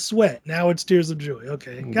cry, that was sweat. Now it's tears of joy.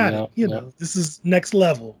 Okay, got it. Yep. This is next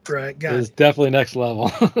level, right? It's definitely next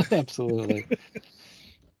level. Absolutely.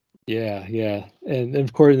 Yeah. And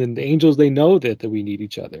of course, and the angels, they know that we need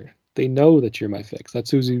each other. They know that you're my fix.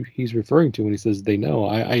 That's who he's referring to when he says they know.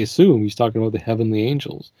 I assume he's talking about the heavenly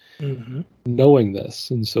angels, knowing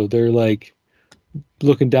this. And so they're like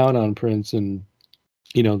looking down on Prince, and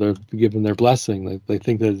they're giving their blessing. They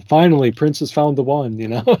think that finally Prince has found the one.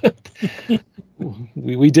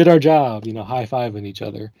 we did our job. High-fiving each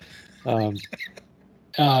other. And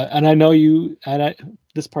I know you. And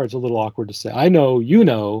this part's a little awkward to say. I know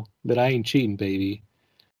that I ain't cheating, baby.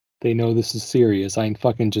 They know this is serious. I ain't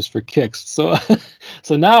fucking just for kicks. So,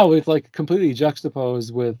 so now it's like completely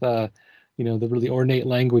juxtaposed with the really ornate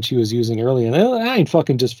language he was using earlier. And I ain't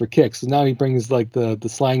fucking just for kicks. So now he brings like the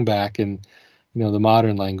slang back and the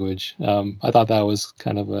modern language. I thought that was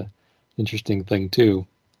kind of a interesting thing too.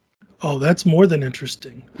 Oh, that's more than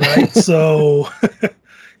interesting, right? So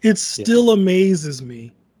it still amazes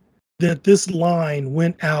me that this line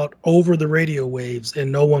went out over the radio waves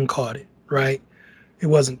and no one caught it, right? It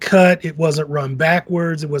wasn't cut. It wasn't run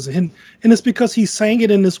backwards. It wasn't hidden. And it's because he sang it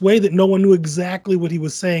in this way that no one knew exactly what he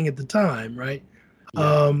was saying at the time, right?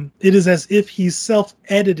 Yeah. It is as if he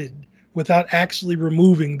self-edited without actually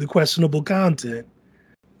removing the questionable content.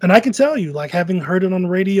 And I can tell you, like having heard it on the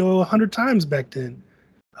radio 100 times back then,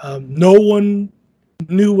 no one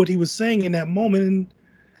knew what he was saying in that moment.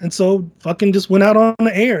 And so fucking just went out on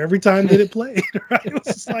the air every time that it played, right? It was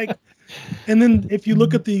just like, and then if you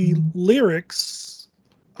look at the lyrics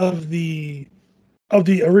of the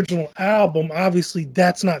original album, obviously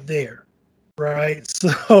that's not there, right?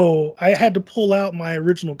 So I had to pull out my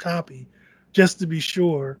original copy just to be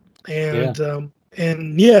sure. And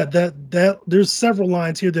that there's several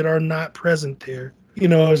lines here that are not present there.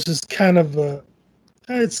 It's just kind of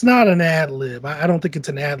it's not an ad lib. I don't think it's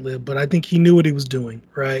an ad lib, but I think he knew what he was doing,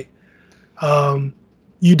 right?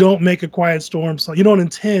 You don't make a Quiet Storm song. You don't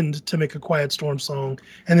intend to make a Quiet Storm song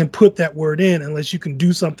and then put that word in unless you can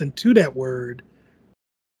do something to that word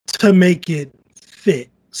to make it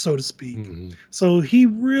fit, so to speak. Mm-hmm. So he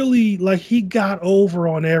really, he got over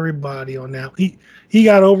on everybody on that. He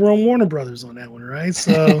got over on Warner Brothers on that one, right?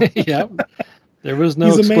 So yeah, there was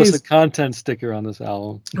no explicit content sticker on this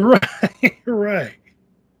album. Right.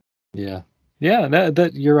 Yeah.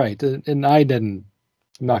 That you're right. And I'm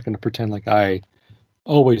not going to pretend like I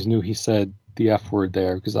always knew he said the F word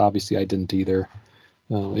there, because obviously I didn't either.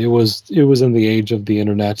 It was in the age of the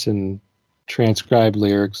internet and transcribed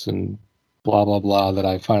lyrics and blah blah blah that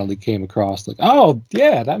I finally came across. Like, oh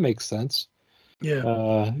yeah, that makes sense.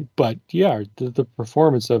 Yeah. But yeah, the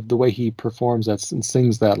performance of the way he performs that and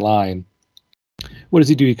sings that line. What does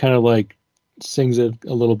he do? He kind of like sings it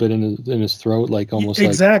a little bit in his throat, like almost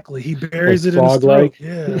exactly. He buries like it in his throat. frog-like.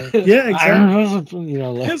 Yeah, yeah, exactly. You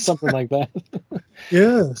know, like something like that.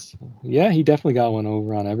 Yes. Yeah, he definitely got one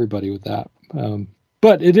over on everybody with that.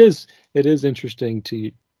 But it is interesting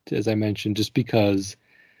to, as I mentioned, just because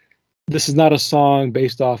this is not a song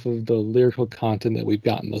based off of the lyrical content that we've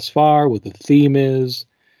gotten thus far, what the theme is,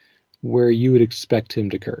 where you would expect him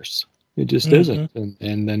to curse. It just isn't.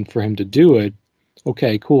 And then for him to do it,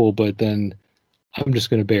 okay, cool, but then I'm just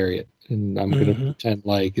going to bury it, and I'm going to pretend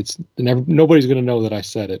like it's nobody's going to know that I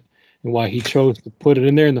said it. And why he chose to put it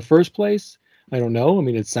in there in the first place, I don't know. I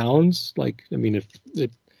mean, it sounds like, I mean, if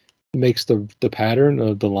it makes the pattern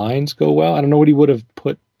of the lines go well, I don't know what he would have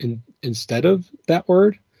put in instead of that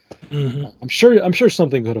word. I'm sure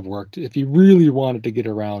something could have worked if he really wanted to get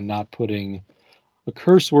around not putting a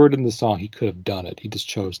curse word in the song. He could have done it. He just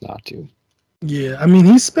chose not to. Yeah, I mean,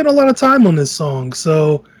 he spent a lot of time on this song,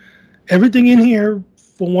 so everything in here,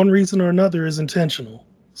 for one reason or another, is intentional.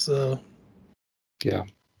 So, yeah.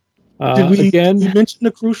 Did we Again, you mention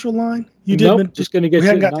the crucial line? You did. Nope, just going to get we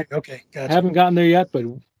to haven't it. got there. Okay, gotcha. Haven't gotten there yet, but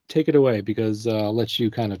take it away, because I'll let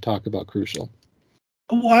you kind of talk about Crucial.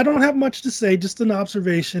 Well, I don't have much to say, just an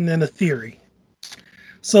observation and a theory.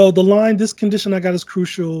 So the line, "This condition I got is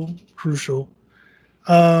crucial." Crucial,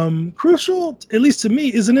 at least to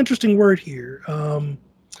me, is an interesting word here.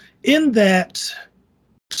 In that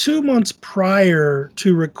 2 months prior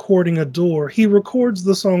to recording Adore, he records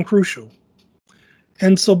the song Crucial.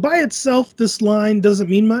 And so by itself, this line doesn't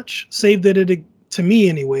mean much, save that it, to me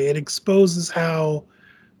anyway, it exposes how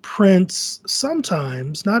Prince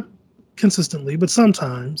sometimes, not consistently, but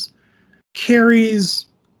sometimes, carries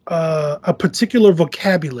a particular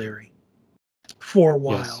vocabulary for a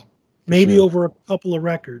while. Yes, maybe sure. over a couple of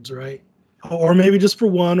records, right? Or maybe just for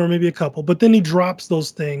one, or maybe a couple. But then he drops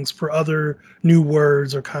those things for other new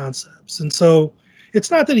words or concepts. And so it's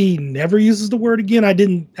not that he never uses the word again. I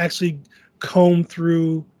didn't actually comb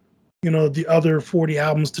through, the other 40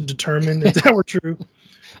 albums to determine if that were true.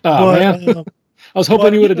 Oh, man. I was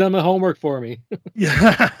hoping you would have done my homework for me.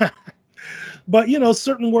 Yeah. But,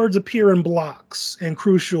 certain words appear in blocks, and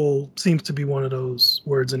crucial seems to be one of those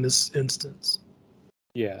words in this instance.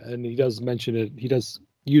 Yeah, and he does mention it. He does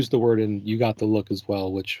use the word in You Got the Look as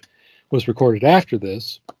well, which was recorded after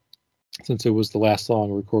this, since it was the last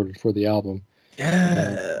song recorded for the album.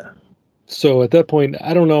 Yeah. So at that point,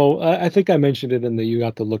 I don't know. I think I mentioned it in the You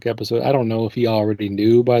Got the Look episode. I don't know if he already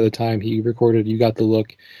knew by the time he recorded You Got the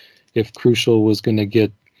Look if Crucial was going to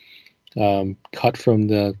get cut from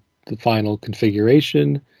the final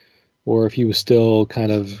configuration, or if he was still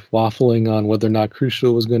kind of waffling on whether or not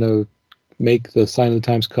Crucial was going to make the Sign of the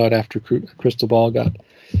Times cut after Crystal Ball got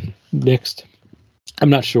nixed. I'm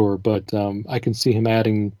not sure, but I can see him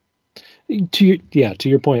adding to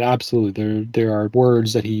your point. Absolutely, there are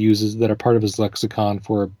words that he uses that are part of his lexicon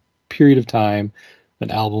for a period of time,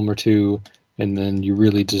 an album or two, and then you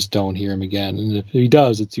really just don't hear him again. And if he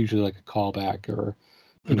does, it's usually like a callback, or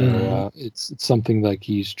it's something like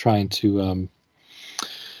he's trying to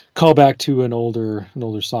call back to an older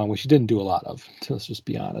song, which he didn't do a lot of. So let's just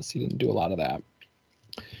be honest, he didn't do a lot of that.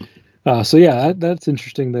 So yeah, that's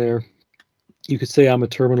interesting there. You could say I'm a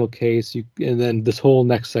terminal case, and then this whole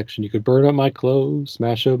next section, you could burn up my clothes,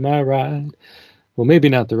 smash up my ride. Well, maybe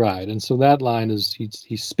not the ride. And so that line is,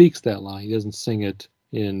 he speaks that line. He doesn't sing it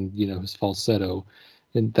in, his falsetto.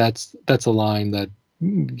 And that's a line that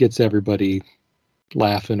gets everybody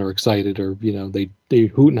laughing or excited, or, they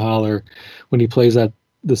hoot and holler when he plays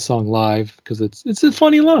this song live, because it's a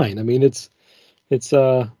funny line. I mean, it's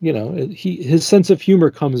his sense of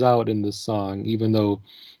humor comes out in this song, even though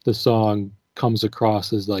the song comes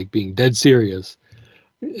across as like being dead serious.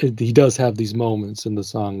 He does have these moments in the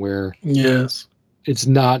song where it's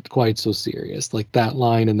not quite so serious, like that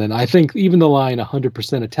line. And then I think even the line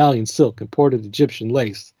 100% Italian silk, imported Egyptian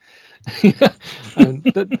lace.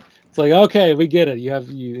 It's like, okay, we get it.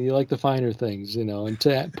 You like the finer things, and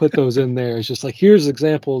to put those in there, it's just like, here's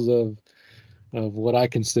examples of what I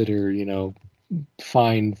consider,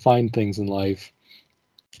 fine things in life.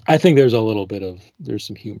 I think there's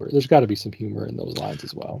some humor. There's got to be some humor in those lines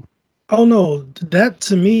as well. Oh no, that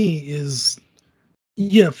to me is,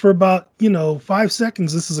 for about 5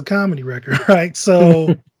 seconds, this is a comedy record, right?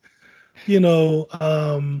 So, it's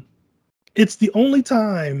the only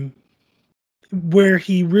time where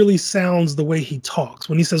he really sounds the way he talks,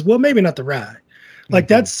 when he says, well, maybe not the ride. Like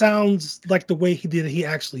that sounds like the way he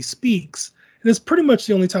actually speaks. And it's pretty much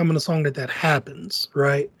the only time in a song that happens,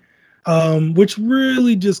 right? Which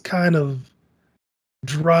really just kind of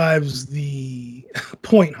drives the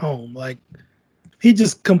point home. Like, he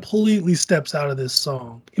just completely steps out of this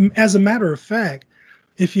song. As a matter of fact,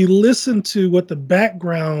 if you listen to what the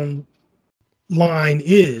background line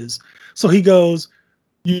is, so he goes,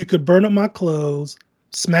 "You could burn up my clothes,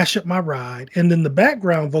 smash up my ride," and then the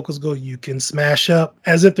background vocals go, "You can smash up,"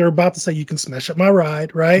 as if they're about to say, "You can smash up my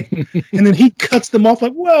ride," right? And then he cuts them off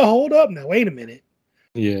like, "Well, hold up now, wait a minute,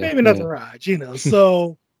 Yeah. maybe not the ride,"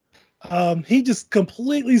 So he just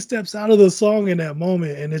completely steps out of the song in that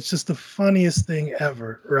moment, and it's just the funniest thing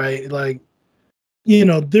ever, right? Like,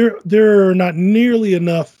 there are not nearly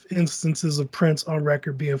enough instances of Prince on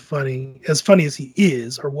record being funny as he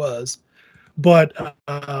is or was, but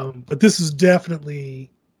this is definitely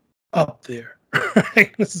up there.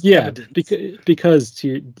 Right? This is evidence. because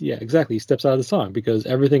exactly, he steps out of the song, because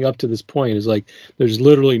everything up to this point is like, there's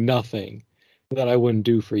literally nothing that I wouldn't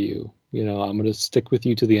do for you. I'm going to stick with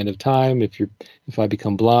you to the end of time. If I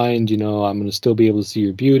become blind, I'm going to still be able to see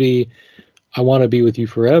your beauty. I want to be with you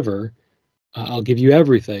forever. I'll give you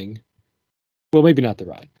everything. Well, maybe not the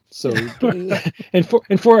ride. So, and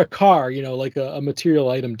for a car, like a material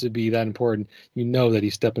item to be that important, that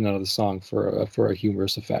he's stepping out of the song for a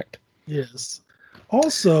humorous effect. Yes.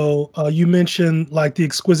 Also, you mentioned like the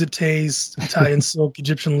exquisite taste, Italian silk,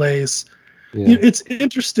 Egyptian lace. Yeah. It's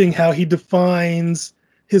interesting how he defines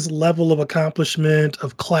his level of accomplishment,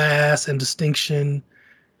 of class and distinction.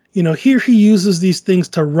 Here he uses these things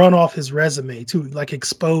to run off his resume, to like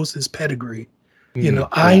expose his pedigree.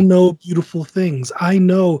 I know beautiful things. I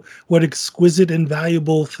know what exquisite and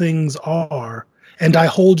valuable things are, and I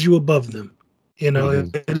hold you above them.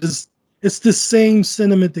 It's the same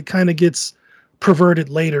sentiment that kind of gets perverted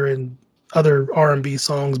later in other R&B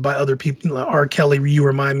songs by other people, like R. Kelly, "You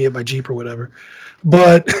Remind Me of My Jeep" or whatever.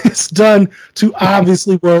 But it's done to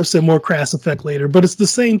obviously worse and more crass effect later. But it's the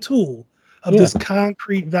same tool of this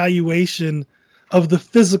concrete valuation of the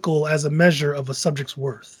physical as a measure of a subject's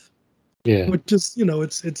worth. Yeah. Which is,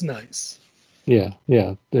 it's nice. Yeah.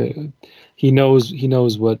 He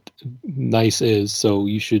knows what nice is, so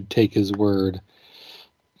you should take his word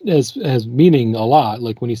as meaning a lot.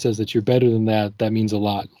 Like when he says that you're better than that, that means a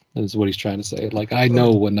lot. That's what he's trying to say. Like, I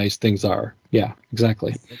know what nice things are. Yeah,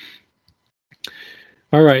 exactly.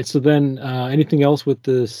 All right. So then anything else with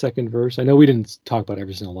the second verse? I know we didn't talk about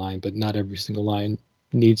every single line, but not every single line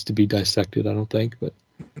needs to be dissected, I don't think. But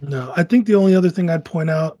no, I think the only other thing I'd point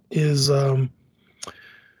out is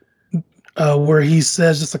where he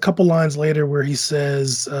says, just a couple lines later, where he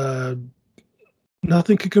says,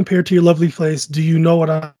 "Nothing could compare to your lovely face. Do you know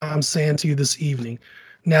what I'm saying to you this evening?"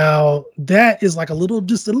 Now, that is like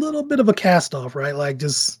just a little bit of a cast off, right? Like,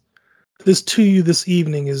 just this "to you this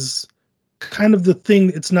evening" is kind of the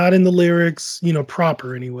thing. It's not in the lyrics,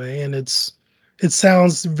 proper anyway. And it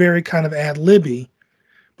sounds very kind of ad libby,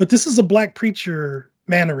 but this is a Black preacher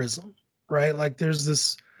mannerism, right? Like there's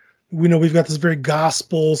this, we've got this very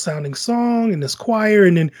gospel sounding song and this choir.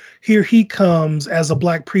 And then here he comes as a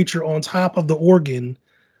Black preacher on top of the organ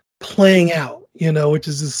playing out, which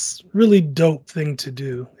is this really dope thing to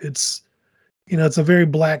do. It's a very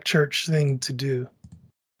Black church thing to do.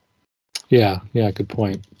 Yeah. Good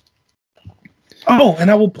point. Oh, and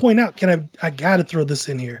I will point out, I got to throw this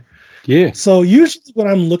in here. Yeah. So usually when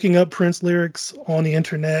I'm looking up Prince lyrics on the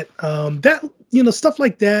internet, that, stuff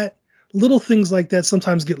like that, little things like that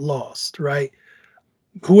sometimes get lost, right?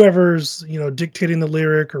 Whoever's, dictating the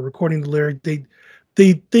lyric or recording the lyric, they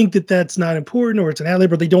think that that's not important, or it's an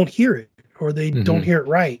ad-lib, or they don't hear it, or they don't hear it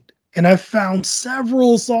right. And I've found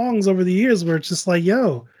several songs over the years where it's just like,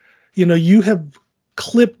 you have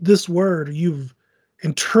clipped this word, or you've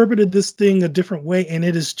interpreted this thing a different way, and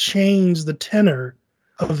it has changed the tenor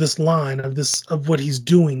of this line, of what he's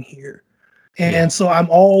doing here. And so I'm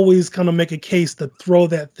always going to make a case to throw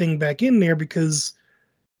that thing back in there because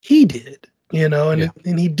he did,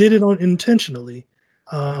 and he did it intentionally.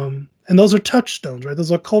 And those are touchstones, right?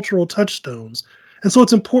 Those are cultural touchstones. And so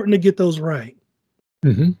it's important to get those right.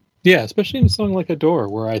 Mm-hmm. Yeah, especially in a song like "Adore,"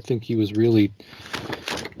 where I think he was really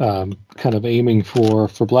kind of aiming for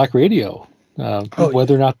Black radio.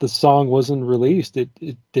 Whether or not the song wasn't released, it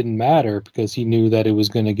didn't matter, because he knew that it was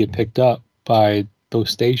going to get picked up by those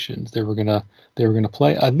stations. They were gonna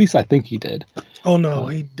play. At least I think he did. Oh no,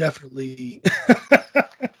 he definitely.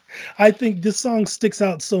 I think this song sticks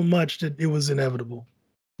out so much that it was inevitable.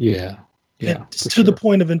 Yeah. To the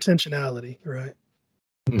point of intentionality, right?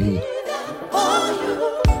 Mm-hmm.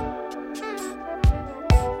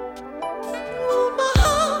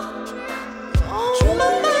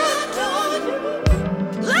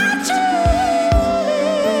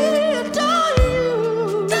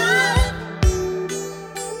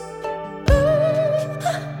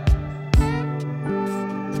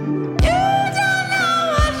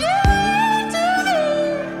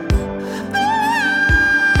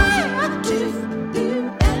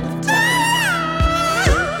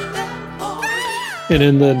 And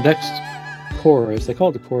in the next chorus, I call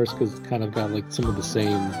it the chorus because it's kind of got like some of the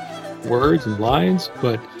same words and lines,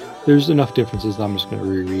 but there's enough differences that I'm just going to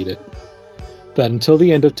reread it. That until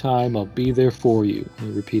the end of time, I'll be there for you. And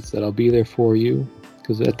he repeats that, I'll be there for you.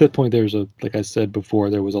 Because at that point, like I said before,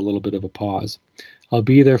 there was a little bit of a pause. I'll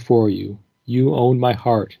be there for you. You own my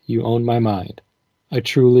heart. You own my mind. I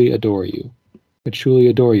truly adore you. I truly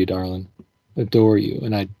adore you, darling. Adore you.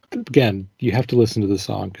 And again, you have to listen to the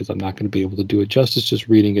song because I'm not going to be able to do it justice just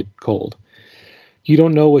reading it cold. You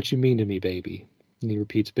don't know what you mean to me, baby. And he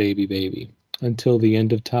repeats, baby, baby. Until the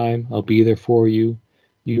end of time, I'll be there for you.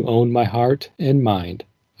 You own my heart and mind.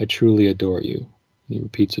 I truly adore you. And he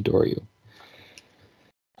repeats, adore you.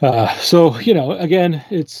 So, again,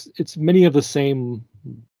 it's many of the same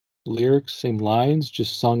lyrics, same lines,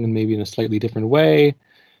 just sung in maybe in a slightly different way,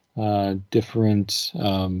 different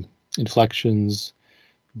inflections,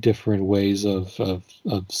 different ways of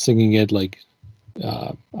singing it. Like,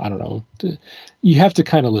 I don't know. You have to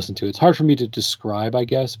kind of listen to it. It's hard for me to describe, I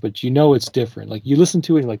guess, but it's different. Like you listen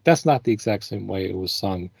to it and like, that's not the exact same way it was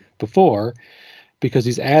sung before. Because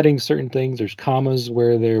he's adding certain things. There's commas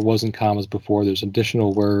where there wasn't commas before. There's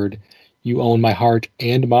additional word. You own my heart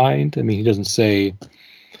and mind. I mean, he doesn't say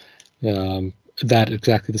that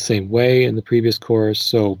exactly the same way in the previous chorus.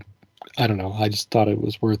 So I don't know. I just thought it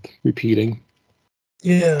was worth repeating.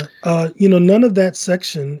 Yeah. None of that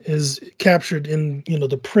section is captured in,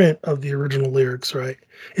 the print of the original lyrics, right?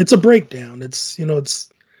 It's a breakdown. It's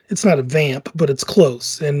not a vamp, but it's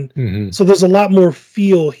close. And so there's a lot more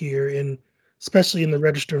feel here especially in the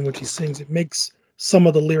register in which he sings. It makes some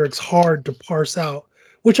of the lyrics hard to parse out,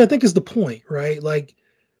 which I think is the point, right? Like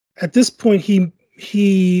at this point,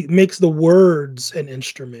 he makes the words an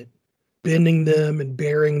instrument, bending them and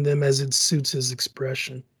bearing them as it suits his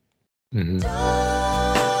expression. Can I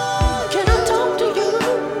talk to you?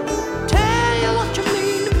 Tell you what you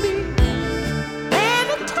mean to me.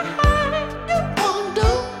 Every time you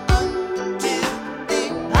wander,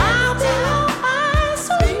 I'll be your eyes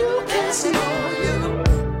so you can see.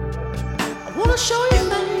 I wanna show you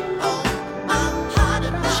things.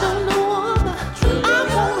 Show no other. I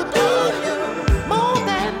wanna be more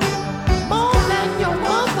than your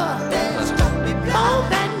mother, more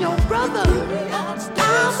than your brother.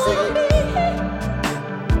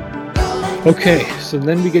 Okay, so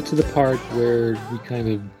then we get to the part where we kind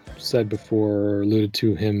of said before or alluded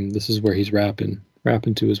to him. This is where he's rapping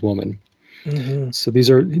to his woman. So these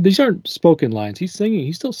aren't spoken lines. He's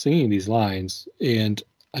still singing these lines, and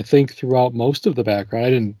I think throughout most of the background, I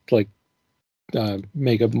didn't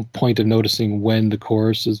make a point of noticing when the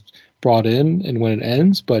chorus is brought in and when it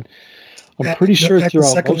ends, but I'm pretty sure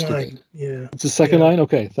throughout most of it. Yeah, it's the second line.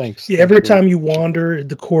 Okay, thanks. Yeah, every time you wander,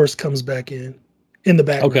 the chorus comes back in the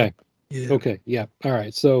background. Okay. Yeah. Okay. Yeah. All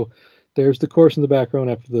right. So there's the chorus in the background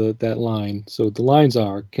after that line. So the lines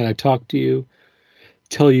are, can I talk to you?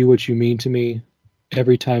 Tell you what you mean to me.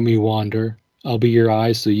 Every time we wander, I'll be your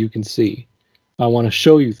eyes so you can see. I want to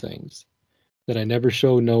show you things that I never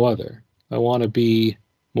show no other. I want to be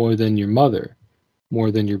more than your mother,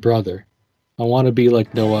 more than your brother. I want to be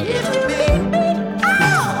like no other.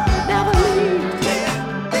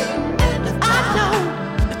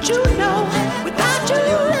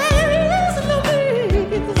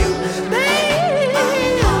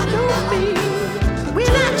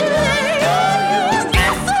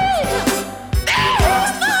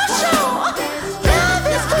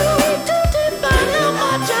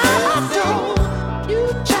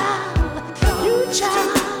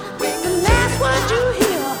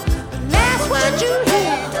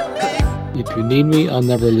 If you need me, I'll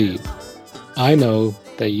never leave. I know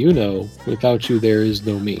that you know, without you there is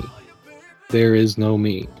no me. There is no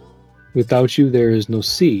me. Without you there is no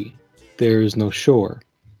sea. There is no shore.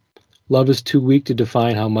 Love is too weak to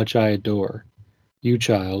define how much I adore. You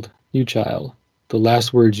child, the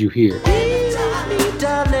last words you hear.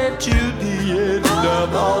 Darling, to the end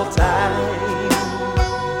of all time,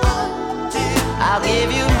 I'll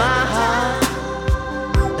give you my heart,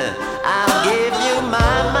 I'll give you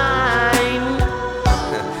my mind,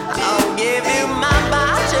 I'll give you my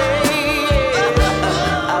body,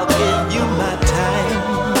 I'll give you my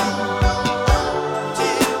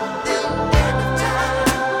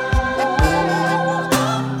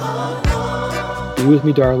time. Be with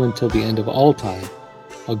me, darling, till the end of all time.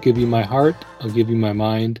 I'll give you my heart, I'll give you my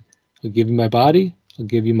mind, I'll give you my body, I'll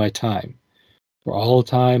give you my time. For all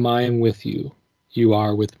time I am with you, you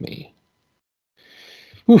are with me.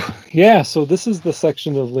 Whew. Yeah, so this is the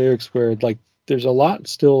section of lyrics where there's a lot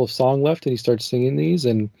still of song left and he starts singing these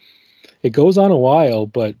and it goes on a while,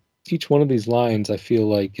 but each one of these lines I feel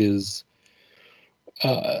like is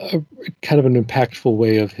kind of an impactful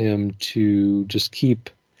way of him to just keep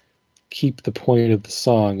the point of the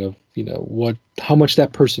song of, you know, how much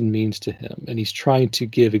that person means to him, and he's trying to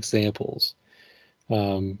give examples.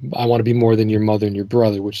 I want to be more than your mother and your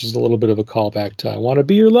brother, which is a little bit of a callback to I want to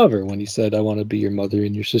be your lover when he said I want to be your mother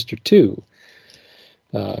and your sister too.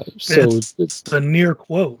 So it's a near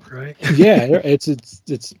quote, right? Yeah, it's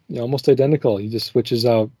you know, almost identical. He just switches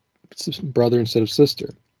out brother instead of sister.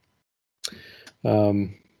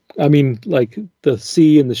 I mean, like the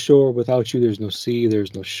sea and the shore, without you there's no sea,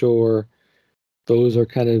 there's no shore. Those are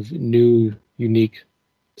kind of new, unique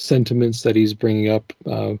sentiments that he's bringing up,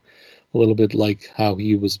 a little bit like how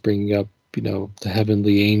he was bringing up, you know, the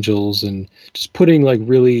heavenly angels, and just putting like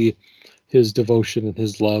really his devotion and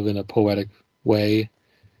his love in a poetic way,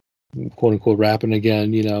 quote unquote, rapping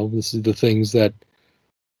again. You know, this is the things that,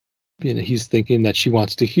 you know, he's thinking that she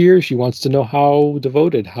wants to hear. She wants to know how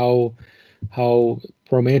devoted, how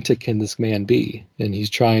romantic can this man be, and he's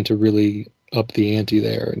trying to really up the ante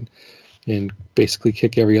there, and basically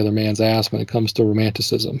kick every other man's ass when it comes to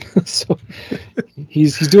romanticism. So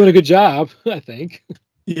he's doing a good job, I think.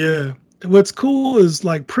 Yeah. What's cool is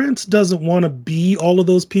like Prince doesn't want to be all of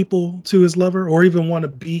those people to his lover, or even want to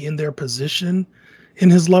be in their position in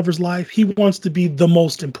his lover's life. He wants to be the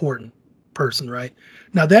most important person, right?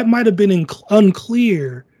 Now that might have been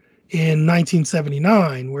unclear in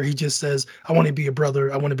 1979, where he just says, I want to be your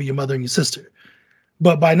brother, I want to be your mother and your sister.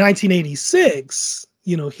 But by 1986,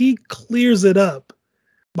 you know, he clears it up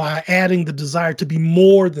by adding the desire to be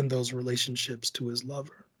more than those relationships to his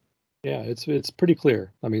lover. Yeah, it's pretty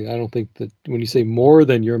clear. I mean, I don't think that when you say more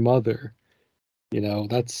than your mother, you know,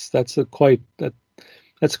 that's quite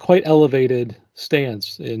elevated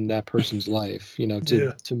stance in that person's life, you know,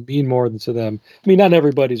 to mean more than to them. I mean, not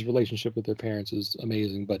everybody's relationship with their parents is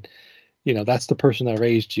amazing, but you know, that's the person that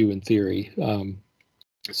raised you in theory.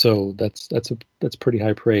 So that's pretty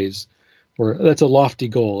high praise, or that's a lofty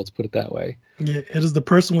goal. Let's put it that way. Yeah, it is the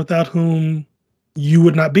person without whom you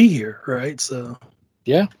would not be here, right? So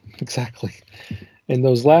yeah, exactly. And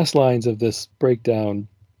those last lines of this breakdown,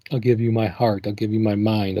 I'll give you my heart, I'll give you my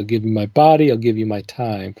mind, I'll give you my body, I'll give you my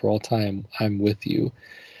time. For all time, I'm with you.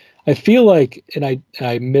 I feel like, and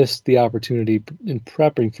I missed the opportunity in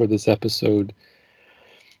prepping for this episode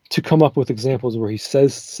to come up with examples where he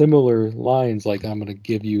says similar lines, like I'm going to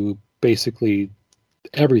give you basically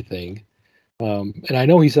everything. And I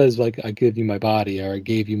know he says like I give you my body, or I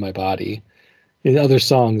gave you my body in other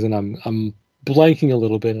songs, and I'm blanking a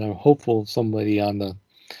little bit, and I'm hopeful somebody who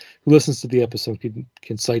listens to the episode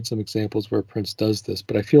can cite some examples where Prince does this.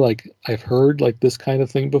 But I feel like I've heard like this kind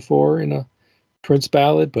of thing before in a Prince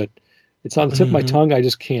ballad, but it's on the tip of my tongue. I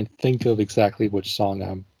just can't think of exactly which song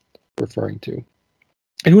I'm referring to.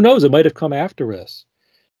 And who knows, it might have come after this.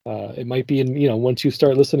 It might be in, you know, once you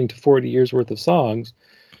start listening to 40 years worth of songs,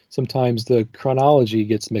 sometimes the chronology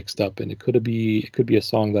gets mixed up, and it could be a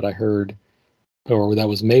song that I heard or that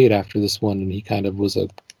was made after this one, and he kind of was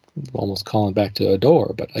almost calling back to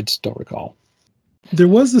Adore, but I just don't recall. There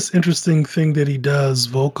was this interesting thing that he does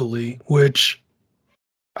vocally, which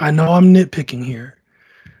I know I'm nitpicking here,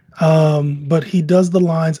 but he does the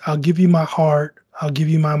lines, I'll give you my heart, I'll give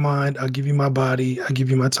you my mind, I'll give you my body, I'll give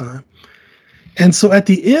you my time. And so at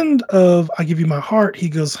the end of I'll give you my heart, he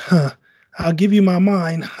goes, I'll give you my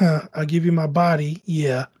mind, I'll give you my body,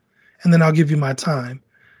 yeah, and then I'll give you my time.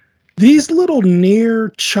 These little near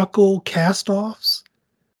chuckle cast-offs,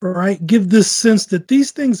 right, give this sense that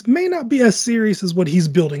these things may not be as serious as what he's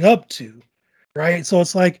building up to, right? So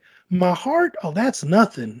it's like, my heart, oh, that's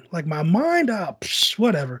nothing. Like my mind,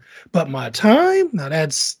 whatever. But my time, now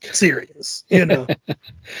that's serious, you know.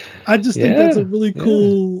 I just think that's a really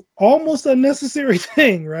cool, almost unnecessary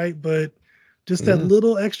thing, right? But just that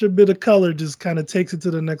little extra bit of color just kind of takes it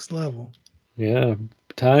to the next level. Yeah,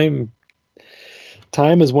 time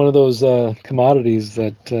is one of those commodities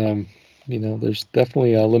that you know, there's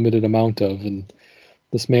definitely a limited amount of, and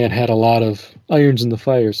this man had a lot of irons in the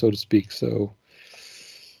fire, so to speak. So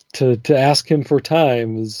to ask him for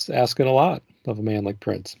time is asking a lot of a man like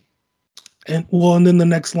Prince. And then the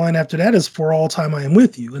next line after that is for all time I am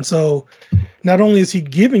with you. And so not only is he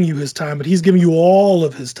giving you his time, but he's giving you all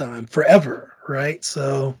of his time forever, right?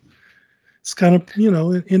 So it's kind of, you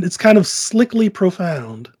know, and it's kind of slickly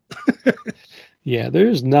profound. Yeah,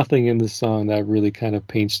 there's nothing in this song that really kind of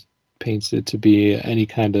paints it to be any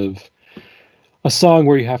kind of a song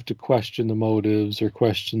where you have to question the motives or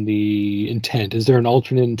question the intent. Is there an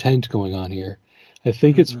alternate intent going on here? I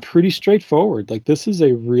think it's pretty straightforward. Like, this is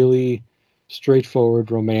a really straightforward,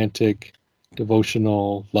 romantic,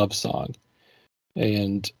 devotional love song.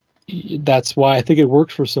 And that's why I think it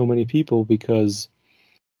works for so many people, because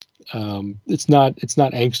It's not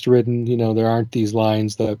angst ridden. You know, there aren't these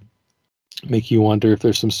lines that make you wonder if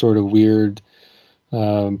there's some sort of weird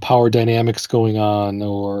power dynamics going on,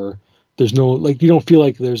 or there's no, like, you don't feel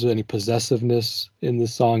like there's any possessiveness in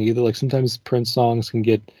this song either. Like sometimes Prince songs can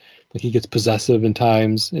get, like, he gets possessive in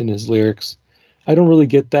times in his lyrics. I don't really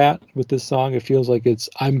get that with this song. It feels like it's,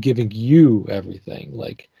 I'm giving you everything.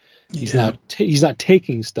 Like he's Yeah. he's not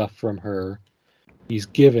taking stuff from her. He's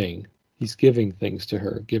giving things to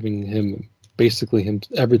her, giving him basically him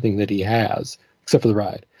everything that he has except for the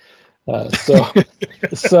ride. So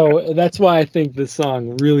so that's why I think this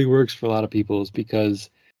song really works for a lot of people, is because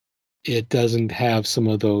it doesn't have some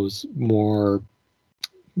of those more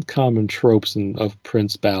common tropes of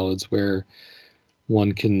Prince ballads where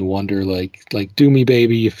one can wonder, like "Do Me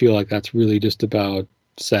Baby," you feel like that's really just about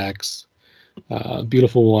sex.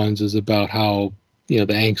 Beautiful Ones is about how, you know,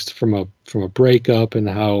 the angst from a breakup and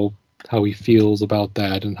how he feels about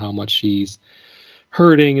that and how much he's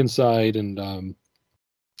hurting inside. And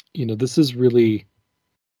you know, this is really,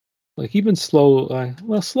 like, even Slow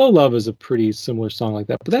Love is a pretty similar song like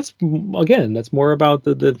that, but that's more about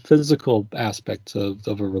the physical aspects of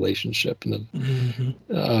a relationship and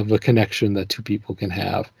of a connection that two people can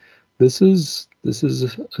have. This is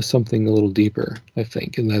something a little deeper, I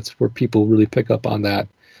think, and that's where people really pick up on that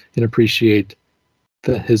and appreciate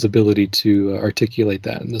his ability to articulate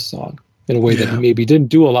that in this song in a way that he maybe didn't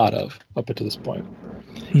do a lot of up until this point.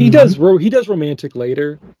 He does romantic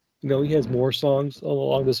later. You know, he has more songs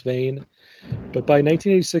along this vein, but by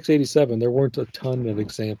 1986-87, there weren't a ton of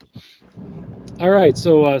examples. All right,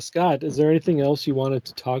 so Scott, is there anything else you wanted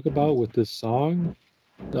to talk about with this song?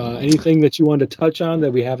 Anything that you wanted to touch on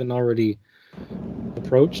that we haven't already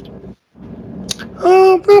approached?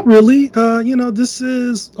 Not really. You know, this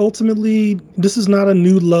is not a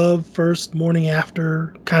new love first, morning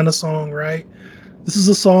after kind of song, right? This is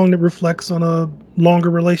a song that reflects on a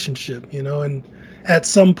longer relationship, you know, and at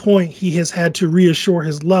some point he has had to reassure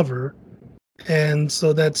his lover, and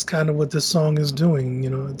so that's kind of what this song is doing.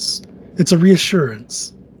 You know, it's a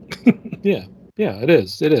reassurance. Yeah, it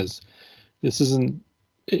is. This isn't,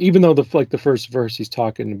 even though the first verse he's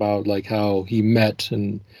talking about like how he met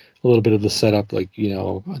and a little bit of the setup, like, you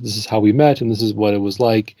know, this is how we met and this is what it was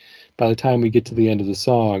like. By the time we get to the end of the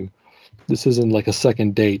song, this isn't like a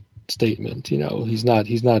second date statement. You know, he's not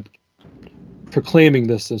proclaiming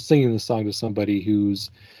this and singing the song to somebody who's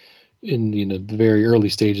in, you know, the very early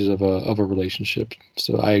stages of a relationship.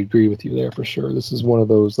 So I agree with you there for sure. This is one of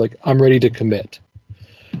those, like, I'm ready to commit.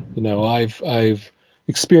 You know, I've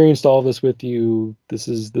experienced all this with you. This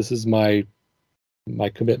is my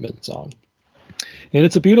commitment song, and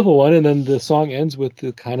it's a beautiful one. And then the song ends with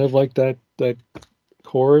the kind of like that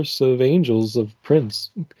chorus of angels, of Prince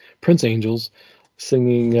angels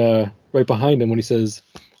singing right behind him when he says,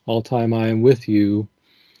 "All time I am with you."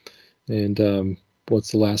 And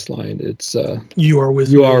what's the last line? It's You are with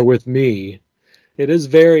you me. are with me. It is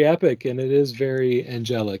very epic and it is very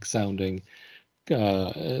angelic sounding,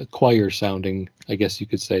 choir sounding, I guess you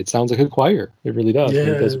could say. It sounds like a choir. It really does. And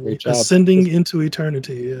it does a Yeah, great job. ascending into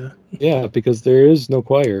eternity. Yeah. Yeah, because there is no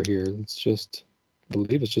choir here. It's just, I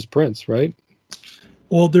believe it's just Prince, right?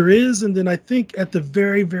 Well, there is, and then I think at the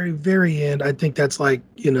very, very, very end, I think that's like,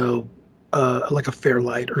 you know, like a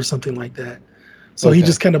Fairlight or something like that. So he Okay.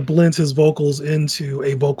 just kind of blends his vocals into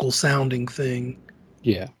a vocal sounding thing.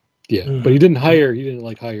 Yeah. But Mhm. he didn't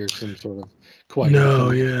like hire some sort of choir to No,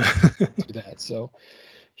 come yeah. do that. So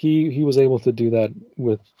he was able to do that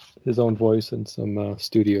with his own voice and some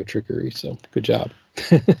studio trickery. So good job.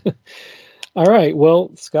 All right.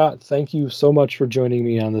 Well, Scott, thank you so much for joining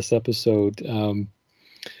me on this episode.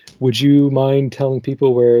 Would you mind telling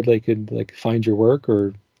people where they could, like, find your work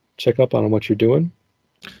or check up on what you're doing?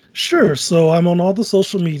 Sure. So I'm on all the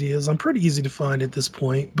social medias. I'm pretty easy to find at this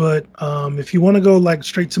point. But if you want to go like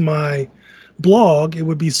straight to my blog, it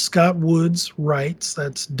would be Scott Woods Writes.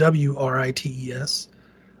 That's WRITES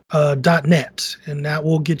 .net, and that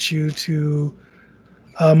will get you to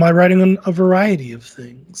my writing on a variety of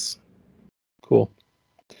things. Cool.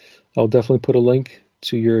 I'll definitely put a link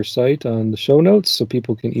to your site on the show notes so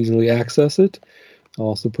people can easily access it. I'll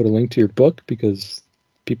also put a link to your book because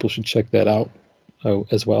people should check that out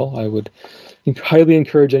as well. I would highly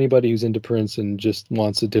encourage anybody who's into Prince and just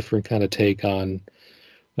wants a different kind of take on,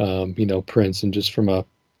 you know, Prince, and just from like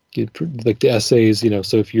the essays, you know.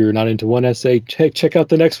 So if you're not into one essay, check out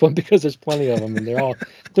the next one because there's plenty of them and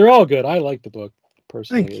they're all good. I like the book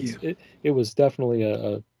personally. Thank you. It was definitely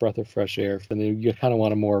a breath of fresh air for you kind of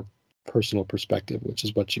want a more personal perspective, which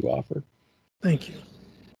is what you offer. Thank you.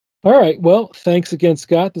 All right. Well, thanks again,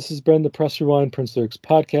 Scott. This has been the Press Rewind Prince Lyrics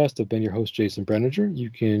podcast. I've been your host, Jason Brenninger.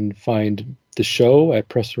 You can find the show at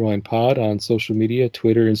Press Rewind Pod on social media,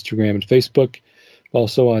 Twitter, Instagram, and Facebook.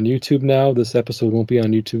 Also on YouTube now. This episode won't be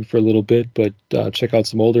on YouTube for a little bit, but check out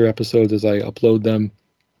some older episodes as I upload them.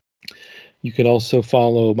 You can also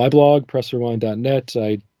follow my blog, pressrewind.net.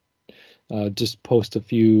 I just post a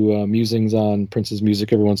few musings on Prince's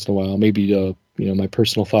music every once in a while. Maybe my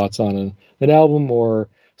personal thoughts on an album, or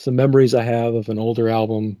some memories I have of an older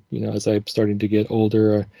album. As I'm starting to get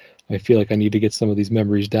older, I feel like I need to get some of these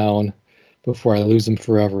memories down before I lose them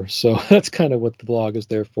forever. So that's kind of what the blog is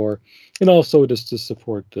there for, and also just to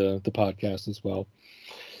support the podcast as well.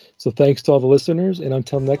 So thanks to all the listeners, and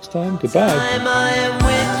until next time, goodbye.